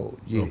 years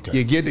old. You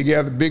get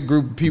together, big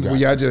group of people,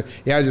 y'all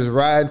just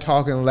riding,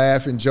 talking,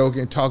 laughing,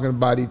 joking, talking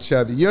about each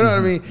other. You know what I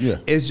mean? Yeah.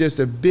 It's just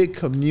a big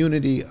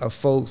community of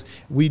folks.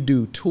 We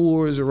do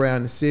tours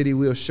around the city.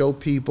 We'll show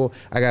people.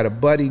 I got a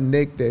buddy,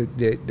 Nick,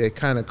 that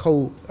kind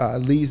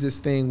of leads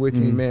this thing with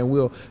me, man.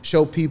 We'll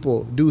show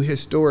people, do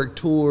historic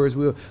tours.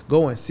 We'll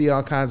go and see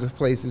all kinds of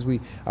places. We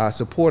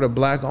support a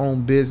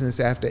black-owned business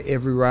after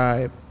every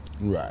ride.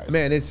 Right,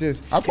 man. It's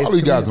just I follow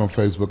you guys on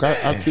Facebook.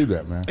 I see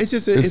that, man. It's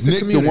just it's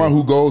Nick, the one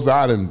who goes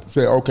out and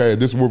say, okay,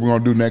 this is what we're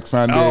gonna do next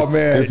Sunday. Oh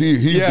man,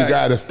 he's the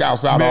guy that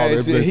scouts out all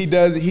this. He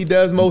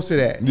does most of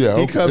that. Yeah,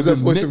 he comes up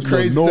with some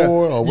crazy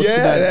stuff.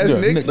 That's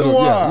Nick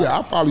Noir. Yeah,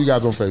 I follow you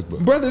guys on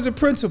Facebook. Brother's a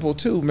principal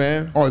too,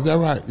 man. Oh, is that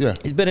right? Yeah,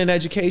 he's been in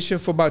education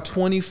for about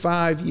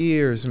 25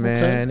 years,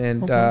 man,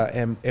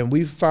 and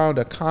we've found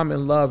a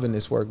common love in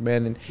this work,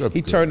 man. And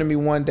he turned to me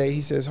one day.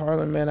 He says,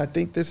 "Harlan, man, I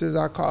think this is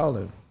our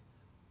calling."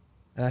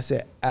 And I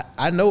said,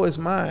 I know it's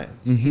mine.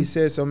 He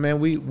said, so man,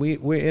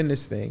 we're in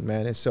this thing,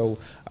 man. And so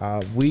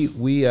we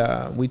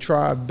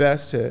try our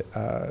best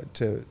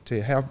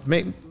to help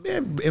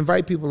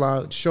invite people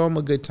out, show them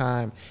a good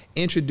time,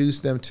 introduce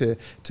them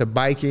to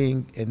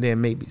biking, and then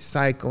maybe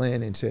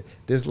cycling, and to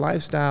this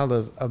lifestyle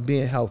of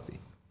being healthy,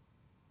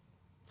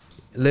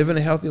 living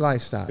a healthy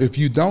lifestyle. If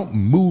you don't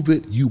move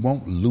it, you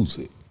won't lose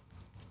it.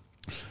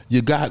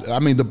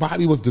 The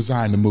body was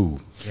designed to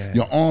move. Yeah.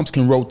 Your arms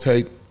can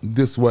rotate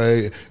this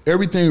way,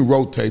 everything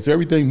rotates,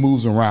 everything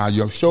moves around.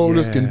 Your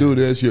shoulders can do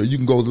this. You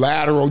can go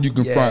lateral, you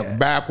can front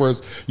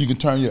backwards, you can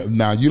turn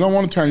now you don't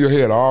want to turn your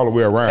head all the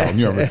way around.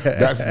 You know what I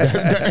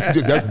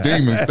mean? That's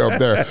demon stuff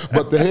there.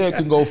 But the head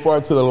can go far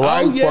to the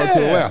right, far to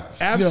the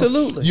left.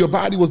 Absolutely. Your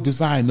body was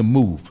designed to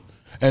move.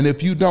 And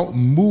if you don't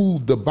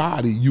move the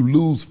body, you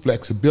lose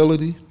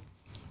flexibility.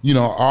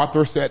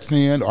 Arthritis sets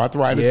in,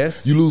 arthritis.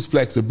 Yes. You lose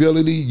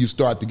flexibility. You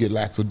start to get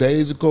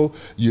lackadaisical.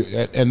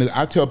 And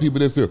I tell people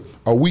this here: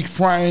 a weak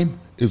frame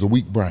is a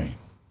weak brain.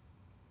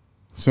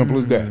 Simple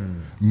as that.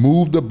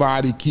 Move the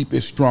body, keep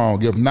it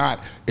strong. If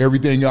not,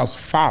 everything else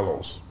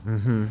follows.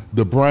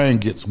 The brain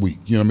gets weak.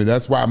 You know what I mean?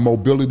 That's why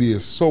mobility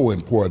is so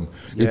important.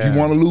 If you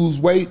want to lose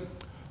weight,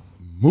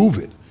 move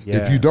it. Yeah.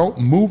 If you don't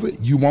move it,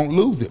 you won't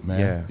lose it, man.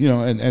 Yeah. You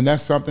know, and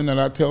that's something that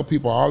I tell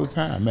people all the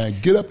time, man.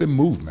 Get up and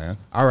move, man.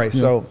 All right,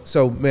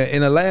 so man,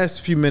 in the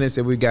last few minutes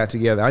that we got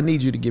together, I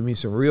need you to give me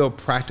some real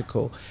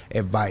practical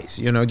advice.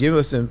 You know, give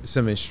us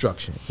some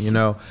instruction. You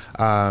know,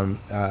 and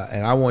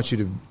I want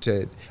you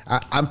to.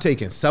 I'm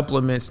taking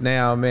supplements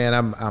now, man.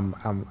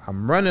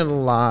 I'm running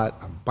a lot.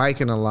 I'm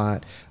biking a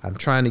lot. I'm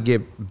trying to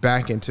get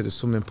back into the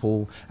swimming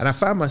pool, and I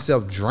find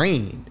myself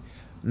drained.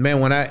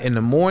 Man, when in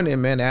the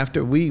morning, man,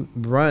 after we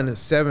run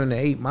 7 to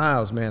 8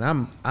 miles,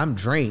 man, I'm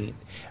drained,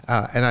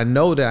 and I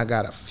know that I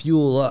gotta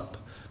fuel up,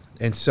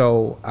 and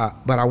so,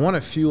 but I want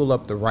to fuel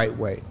up the right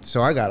way.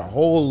 So I got a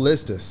whole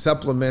list of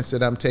supplements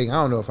that I'm taking. I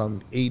don't know if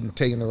I'm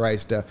taking the right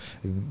stuff,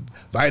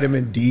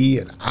 vitamin D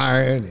and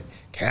iron and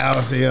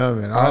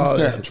calcium and all. I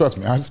understand. That. Trust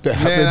me, I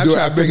understand. Man, I'm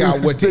trying to figure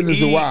out what to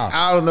eat. A while.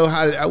 I don't know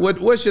how.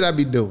 What should I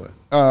be doing?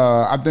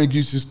 I think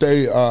you should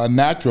stay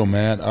natural,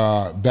 man.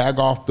 Bag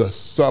off the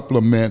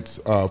supplements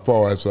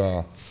far as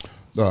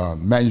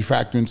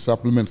manufacturing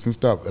supplements and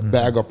stuff. Mm-hmm.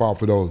 Bag up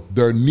off of those.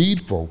 They're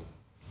needful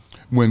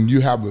when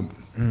you have,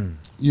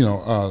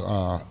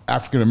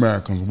 African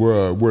Americans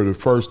were the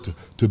first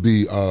to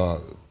be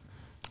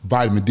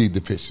vitamin D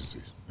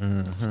deficiencies.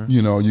 Mm-hmm.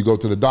 You know, you go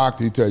to the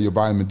doctor, he tell you your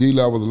vitamin D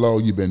levels are low,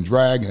 you've been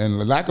dragging, and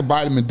the lack of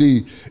vitamin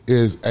D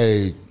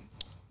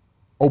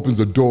opens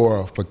a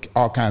door for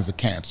all kinds of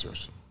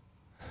cancers.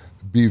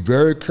 Be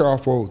very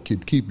careful,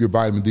 keep your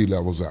vitamin D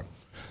levels up.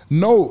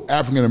 No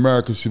African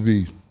American should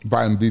be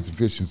vitamin D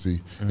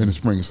deficiency in the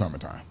spring and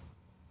summertime.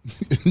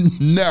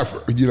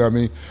 Never, you know what I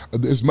mean?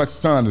 As much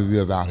sun as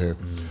there is out here.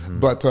 Mm-hmm.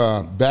 But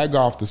bag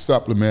off the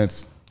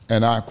supplements,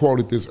 and I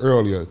quoted this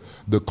earlier,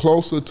 the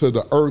closer to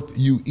the earth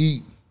you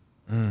eat,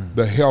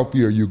 the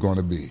healthier you're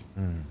gonna be.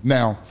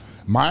 Now,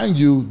 mind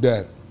you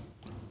that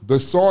the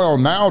soil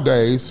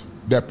nowadays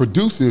that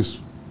produces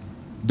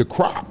the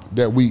crop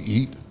that we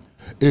eat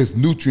is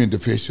nutrient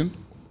deficient.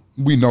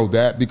 We know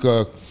that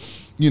because,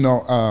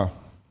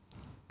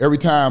 every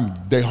time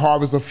they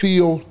harvest a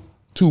field,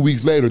 2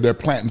 weeks later, they're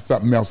planting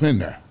something else in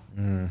there.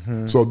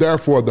 Mm-hmm. So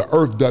therefore, the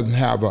earth doesn't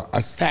have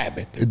a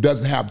Sabbath. It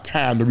doesn't have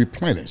time to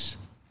replenish.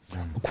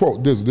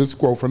 Quote, this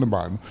quote from the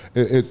Bible.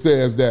 It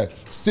says that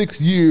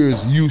 6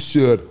 years you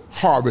should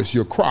harvest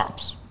your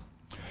crops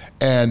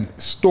and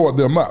store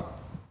them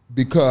up,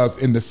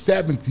 because in the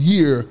 7th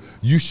year,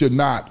 you should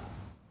not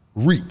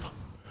reap.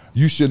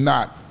 You should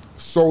not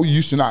sow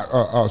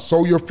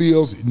your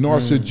fields,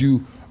 nor should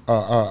you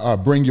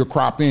bring your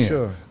crop in.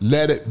 Sure.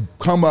 Let it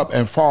come up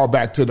and fall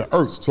back to the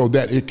earth so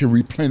that it can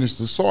replenish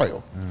the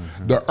soil.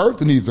 Mm-hmm. The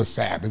earth needs a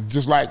Sabbath,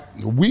 just like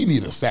we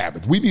need a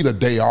Sabbath. We need a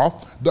day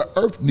off. The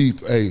earth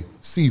needs a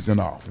season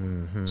off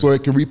so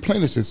it can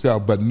replenish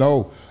itself. But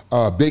no,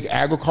 big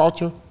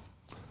agriculture,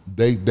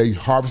 they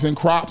harvesting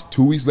crops.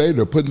 2 weeks later,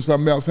 they're putting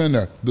something else in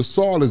there. The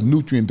soil is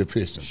nutrient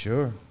deficient.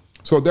 Sure.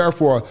 So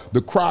therefore,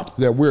 the crops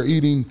that we're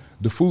eating,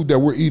 the food that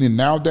we're eating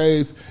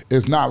nowadays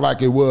is not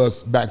like it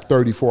was back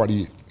 30,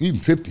 40, even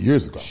 50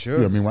 years ago. Sure. You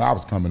know what I mean, when I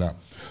was coming up.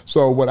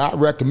 So what I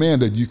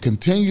recommend that you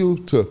continue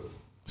to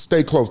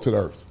stay close to the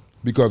earth,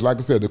 because like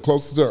I said, the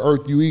closer to the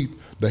earth you eat,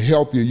 the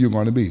healthier you're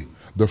going to be.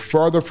 The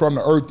further from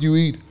the earth you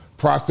eat,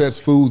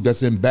 processed foods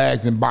that's in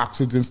bags and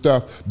boxes and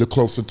stuff, the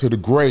closer to the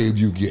grave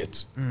you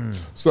get.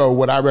 So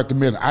what I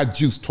recommend, I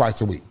juice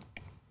twice a week.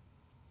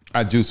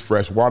 I juice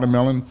fresh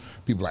watermelon.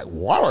 People like,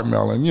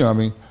 watermelon, you know what I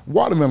mean?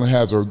 Watermelon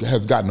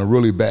has gotten a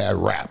really bad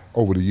rap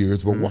over the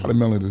years, but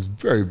watermelon is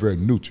very, very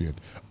nutrient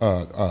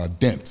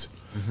dense.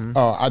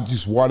 I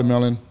juice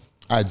watermelon.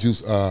 I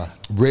juice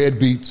red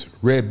beets.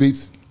 Red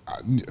beets,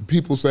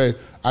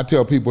 I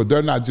tell people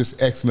they're not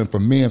just excellent for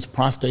men's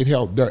prostate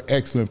health, they're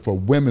excellent for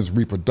women's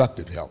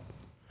reproductive health.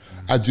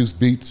 I juice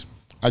beets.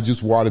 I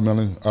juice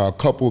watermelon, a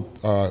couple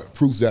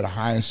fruits that are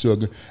high in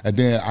sugar, and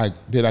then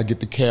I get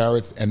the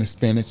carrots and the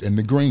spinach and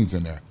the greens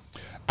in there.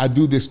 I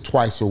do this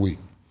twice a week.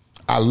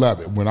 I love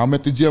it. When I'm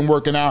at the gym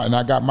working out and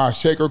I got my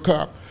shaker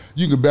cup,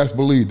 you can best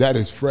believe that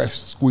is fresh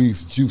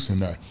squeezed juice in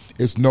there.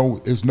 It's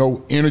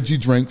no energy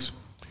drinks.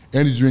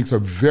 Energy drinks are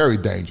very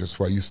dangerous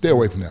for you. Stay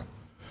away from them.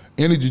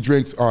 Energy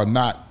drinks are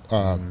not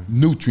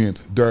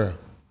nutrients, they're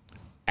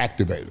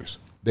activators.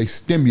 They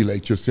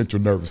stimulate your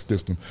central nervous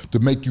system to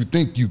make you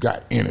think you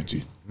got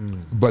energy.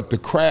 But the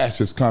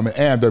crash is coming,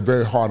 and they're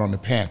very hard on the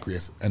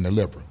pancreas and the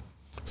liver.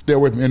 Stay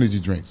away from energy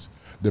drinks.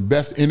 The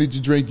best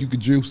energy drink you could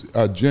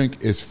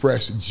drink is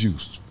fresh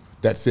juice.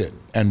 That's it,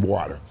 and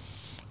water.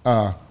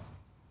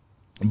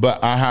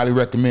 But I highly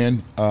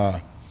recommend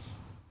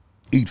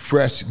eat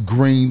fresh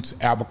greens,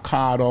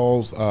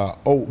 avocados,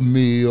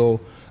 oatmeal,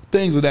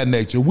 things of that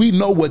nature. We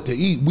know what to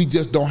eat. We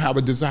just don't have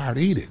a desire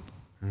to eat it.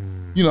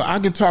 You know, I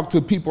can talk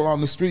to people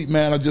on the street,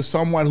 man, or just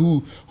someone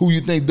who you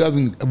think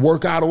doesn't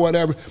work out or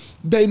whatever.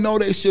 They know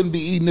they shouldn't be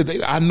eating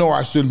it. I know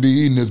I shouldn't be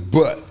eating this,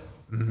 but,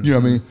 you know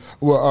what I mean?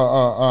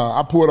 Well,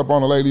 I pulled up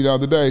on a lady the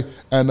other day,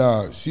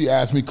 and she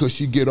asked me could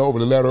she get over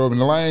to let her over in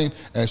the lane,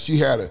 and she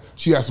had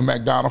some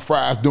McDonald's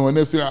fries doing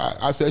this. And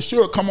I said,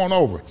 sure, come on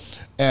over.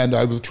 And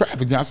it was a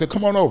traffic jam. I said,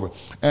 come on over.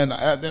 And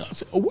then I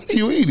said, what are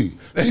you eating?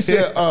 She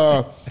said,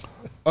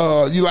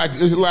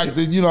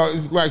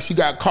 It's like she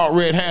got caught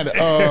red-handed.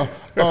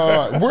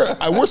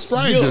 We're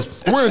strangers.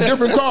 We're in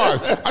different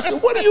cars. I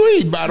said, what do you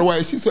eat, by the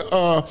way? She said,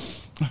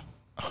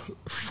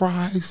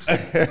 fries.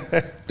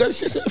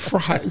 She said,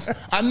 fries.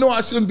 I know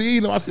I shouldn't be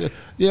eating them. I said,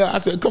 yeah. I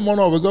said, come on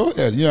over, go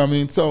ahead. You know what I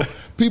mean? So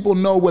people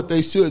know what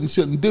they should and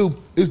shouldn't do.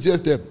 It's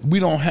just that we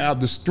don't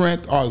have the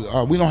strength,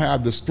 or we don't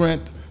have the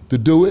strength to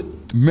do it,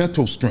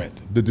 mental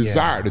strength, the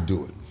desire to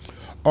do it.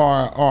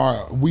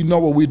 Or we know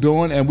what we're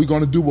doing and we're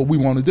going to do what we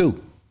want to do.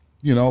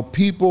 You know,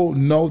 people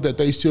know that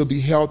they should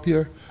be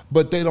healthier,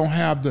 but they don't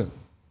have that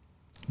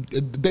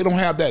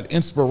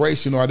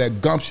inspiration or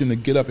that gumption to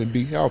get up and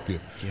be healthier.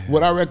 Yeah.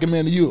 What I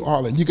recommend to you,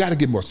 Harlan, you got to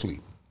get more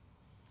sleep.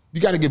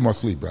 You got to get more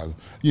sleep, brother.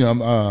 You know,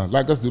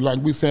 like we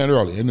were saying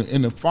earlier,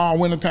 in the fall,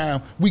 winter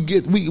time, we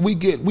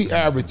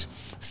average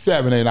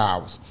 7-8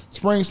 hours.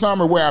 Spring,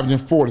 summer, we're averaging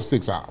 4 to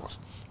 6 hours.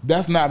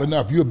 That's not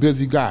enough. You're a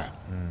busy guy.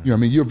 You know what I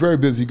mean? You're a very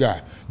busy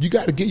guy. You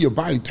got to give your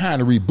body time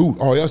to reboot,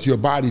 or else your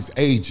body's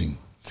aging.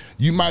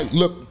 You might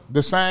look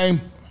the same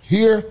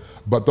here,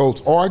 but those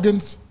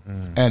organs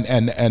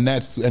and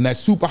that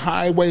super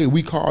highway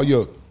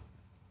the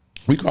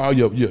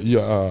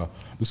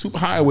super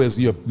highway is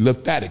your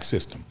lymphatic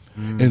system,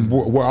 and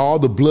where all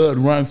the blood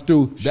runs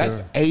through.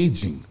 That's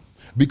aging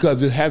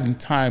because it hasn't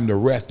time to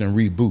rest and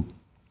reboot.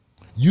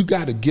 You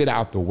got to get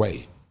out the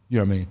way. You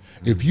know what I mean?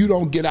 If you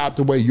don't get out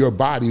the way, your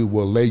body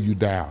will lay you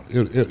down.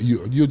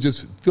 You'll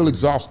just feel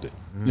exhausted.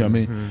 You know what I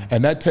mean?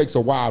 And that takes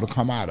a while to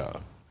come out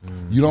of.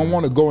 You don't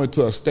want to go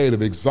into a state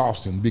of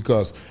exhaustion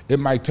because it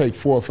might take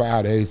 4 or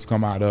 5 days to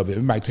come out of it.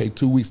 It might take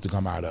 2 weeks to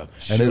come out of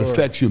it. And it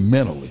affects you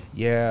mentally.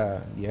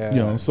 Yeah. You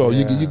know, so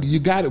we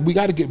got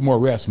to get more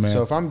rest, man.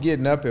 So if I'm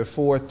getting up at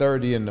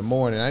 4:30 in the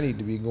morning, I need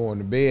to be going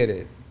to bed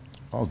at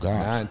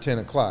 9, 10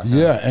 o'clock.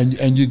 Yeah, and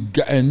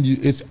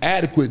it's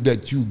adequate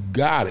that you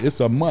got it.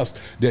 It's a must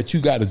that you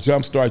got to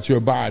jumpstart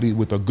your body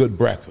with a good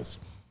breakfast.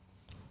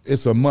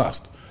 It's a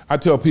must. I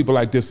tell people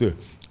like this here.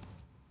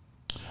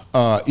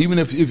 Even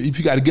if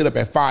you got to get up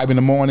at 5 in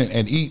the morning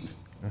and eat,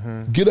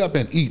 get up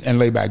and eat and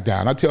lay back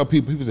down. I tell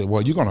people say,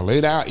 well, you're going to lay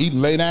down, eat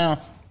and lay down?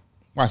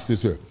 Watch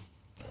this here.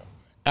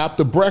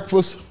 After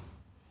breakfast,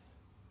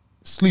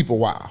 sleep a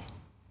while.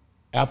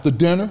 After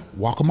dinner,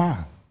 walk a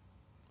mile.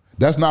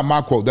 That's not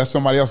my quote. That's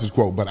somebody else's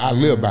quote, but I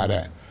live by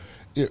that.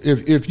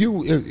 If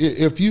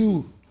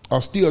you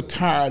are still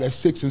tired at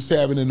 6 and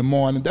 7 in the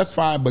morning, that's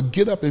fine, but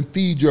get up and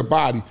feed your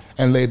body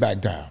and lay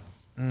back down.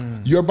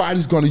 Your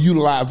body's going to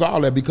utilize all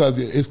that because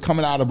it's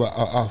coming out of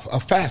a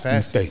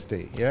fasting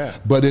state. Yeah.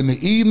 But in the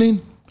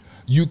evening,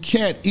 you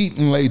can't eat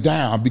and lay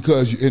down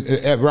because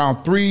at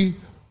around 2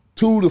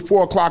 to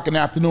 4 o'clock in the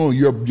afternoon,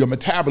 your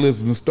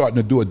metabolism is starting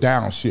to do a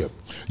downshift.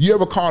 You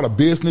ever caught a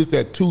business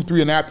at 2,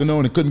 3 in the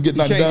afternoon and couldn't get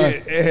nothing done?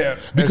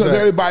 Because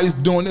everybody's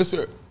doing this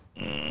here.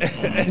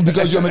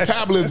 Because your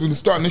metabolism is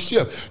starting to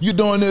shift. You're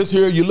doing this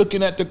here, you're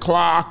looking at the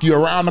clock, you're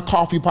around the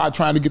coffee pot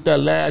trying to get that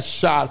last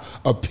shot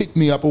of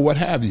pick-me-up or what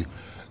have you.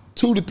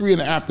 2 to 3 in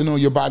the afternoon,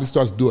 your body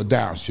starts to do a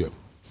downshift.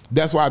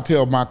 That's why I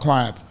tell my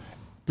clients,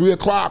 3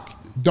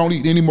 o'clock, don't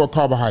eat any more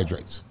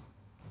carbohydrates.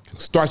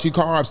 Starchy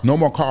carbs, no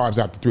more carbs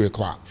after 3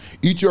 o'clock.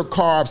 Eat your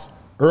carbs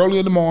early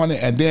in the morning,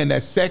 and then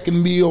that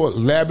second meal,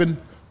 11,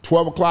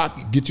 12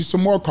 o'clock, get you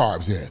some more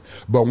carbs in.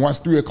 But once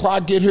 3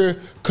 o'clock get here,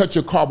 cut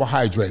your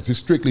carbohydrates. It's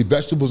strictly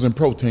vegetables and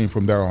protein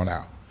from there on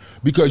out.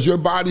 Because your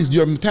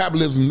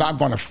metabolism is not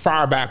going to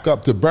fire back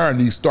up to burn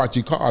these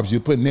starchy carbs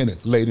you're putting in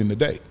it late in the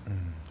day.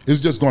 It's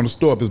just going to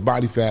store up its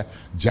body fat,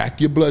 jack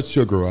your blood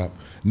sugar up.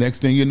 Next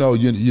thing you know,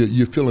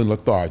 you're feeling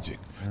lethargic.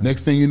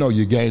 Next thing you know,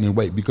 you're gaining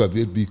weight because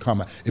it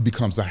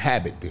becomes a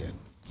habit then.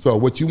 So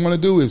what you want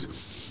to do is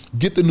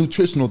get the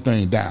nutritional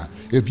thing down.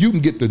 If you can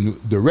get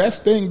the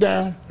rest thing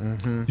down,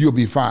 you'll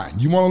be fine.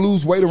 You want to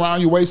lose weight around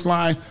your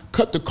waistline,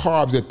 cut the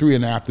carbs at 3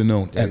 in the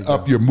afternoon and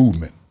up your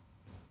movement.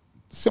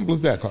 Simple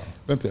as that, Carl.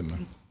 That's it,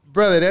 man.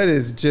 Brother,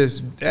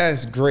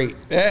 that's great.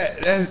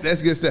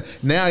 That's good stuff.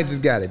 Now I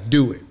just got to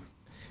do it.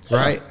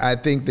 Right? I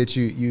think that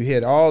you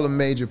hit all the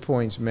major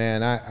points,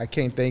 man. I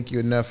can't thank you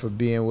enough for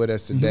being with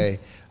us today.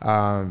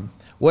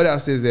 What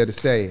else is there to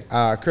say?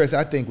 Chris,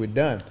 I think we're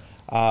done.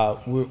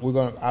 We're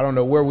gonna. I don't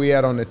know where we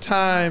at on the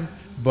time,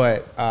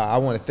 but I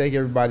want to thank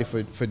everybody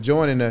for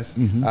joining us.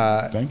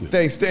 Thank you.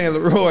 Thanks, Stan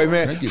Leroy,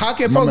 man. How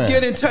can folks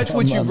get in touch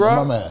with you,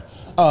 bro? My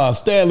man.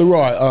 Stan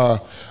Leroy.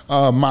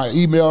 My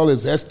email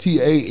is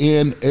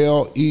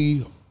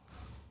STANLEROY.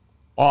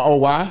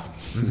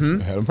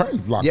 Had them probably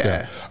locked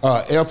down.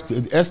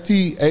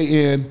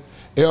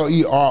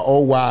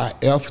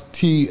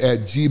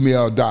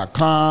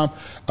 STANLEROYFT@gmail.com.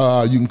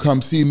 You can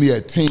come see me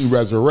at Team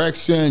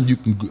Resurrection. You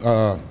can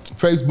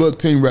Facebook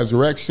Team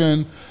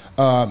Resurrection.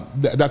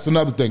 That's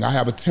another thing. I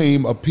have a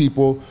team of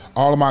people.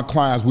 All of my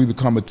clients, we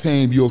become a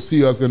team. You'll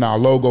see us in our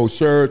logo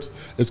shirts.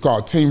 It's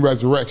called Team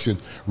Resurrection.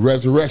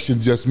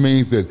 Resurrection just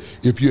means that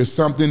if you're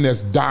something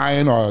that's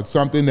dying or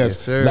something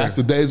that's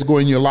lackadaisical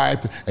in your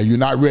life and you're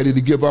not ready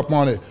to give up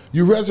on it,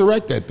 you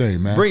resurrect that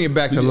thing, man. Bring it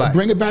back to life.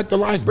 Bring it back to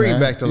life, Bring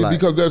man. it back to life.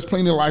 Because there's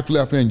plenty of life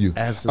left in you.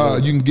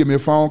 Absolutely. You can give me a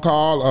phone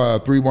call,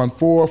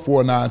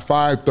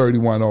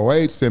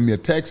 314-495-3108. Send me a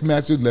text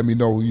message. Let me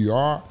know who you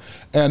are.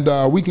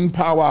 And we can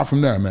power out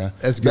from there, man.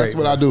 That's great. That's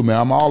what I do, man.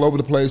 I'm all over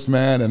the place,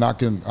 man, and I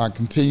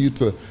continue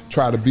to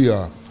try to be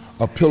a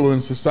pillar in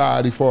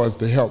society for us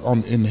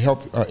in the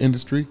health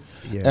industry.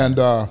 Yeah. And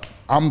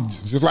I'm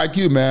just like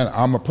you, man.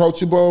 I'm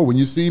approachable. When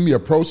you see me,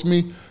 approach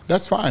me.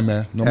 That's fine,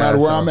 man. No matter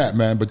where I'm at,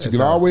 man. But you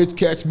can always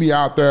catch me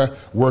out there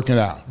working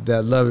out.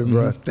 Love it,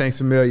 bro. Thanks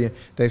a million.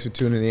 Thanks for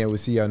tuning in. We'll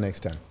see y'all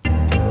next time.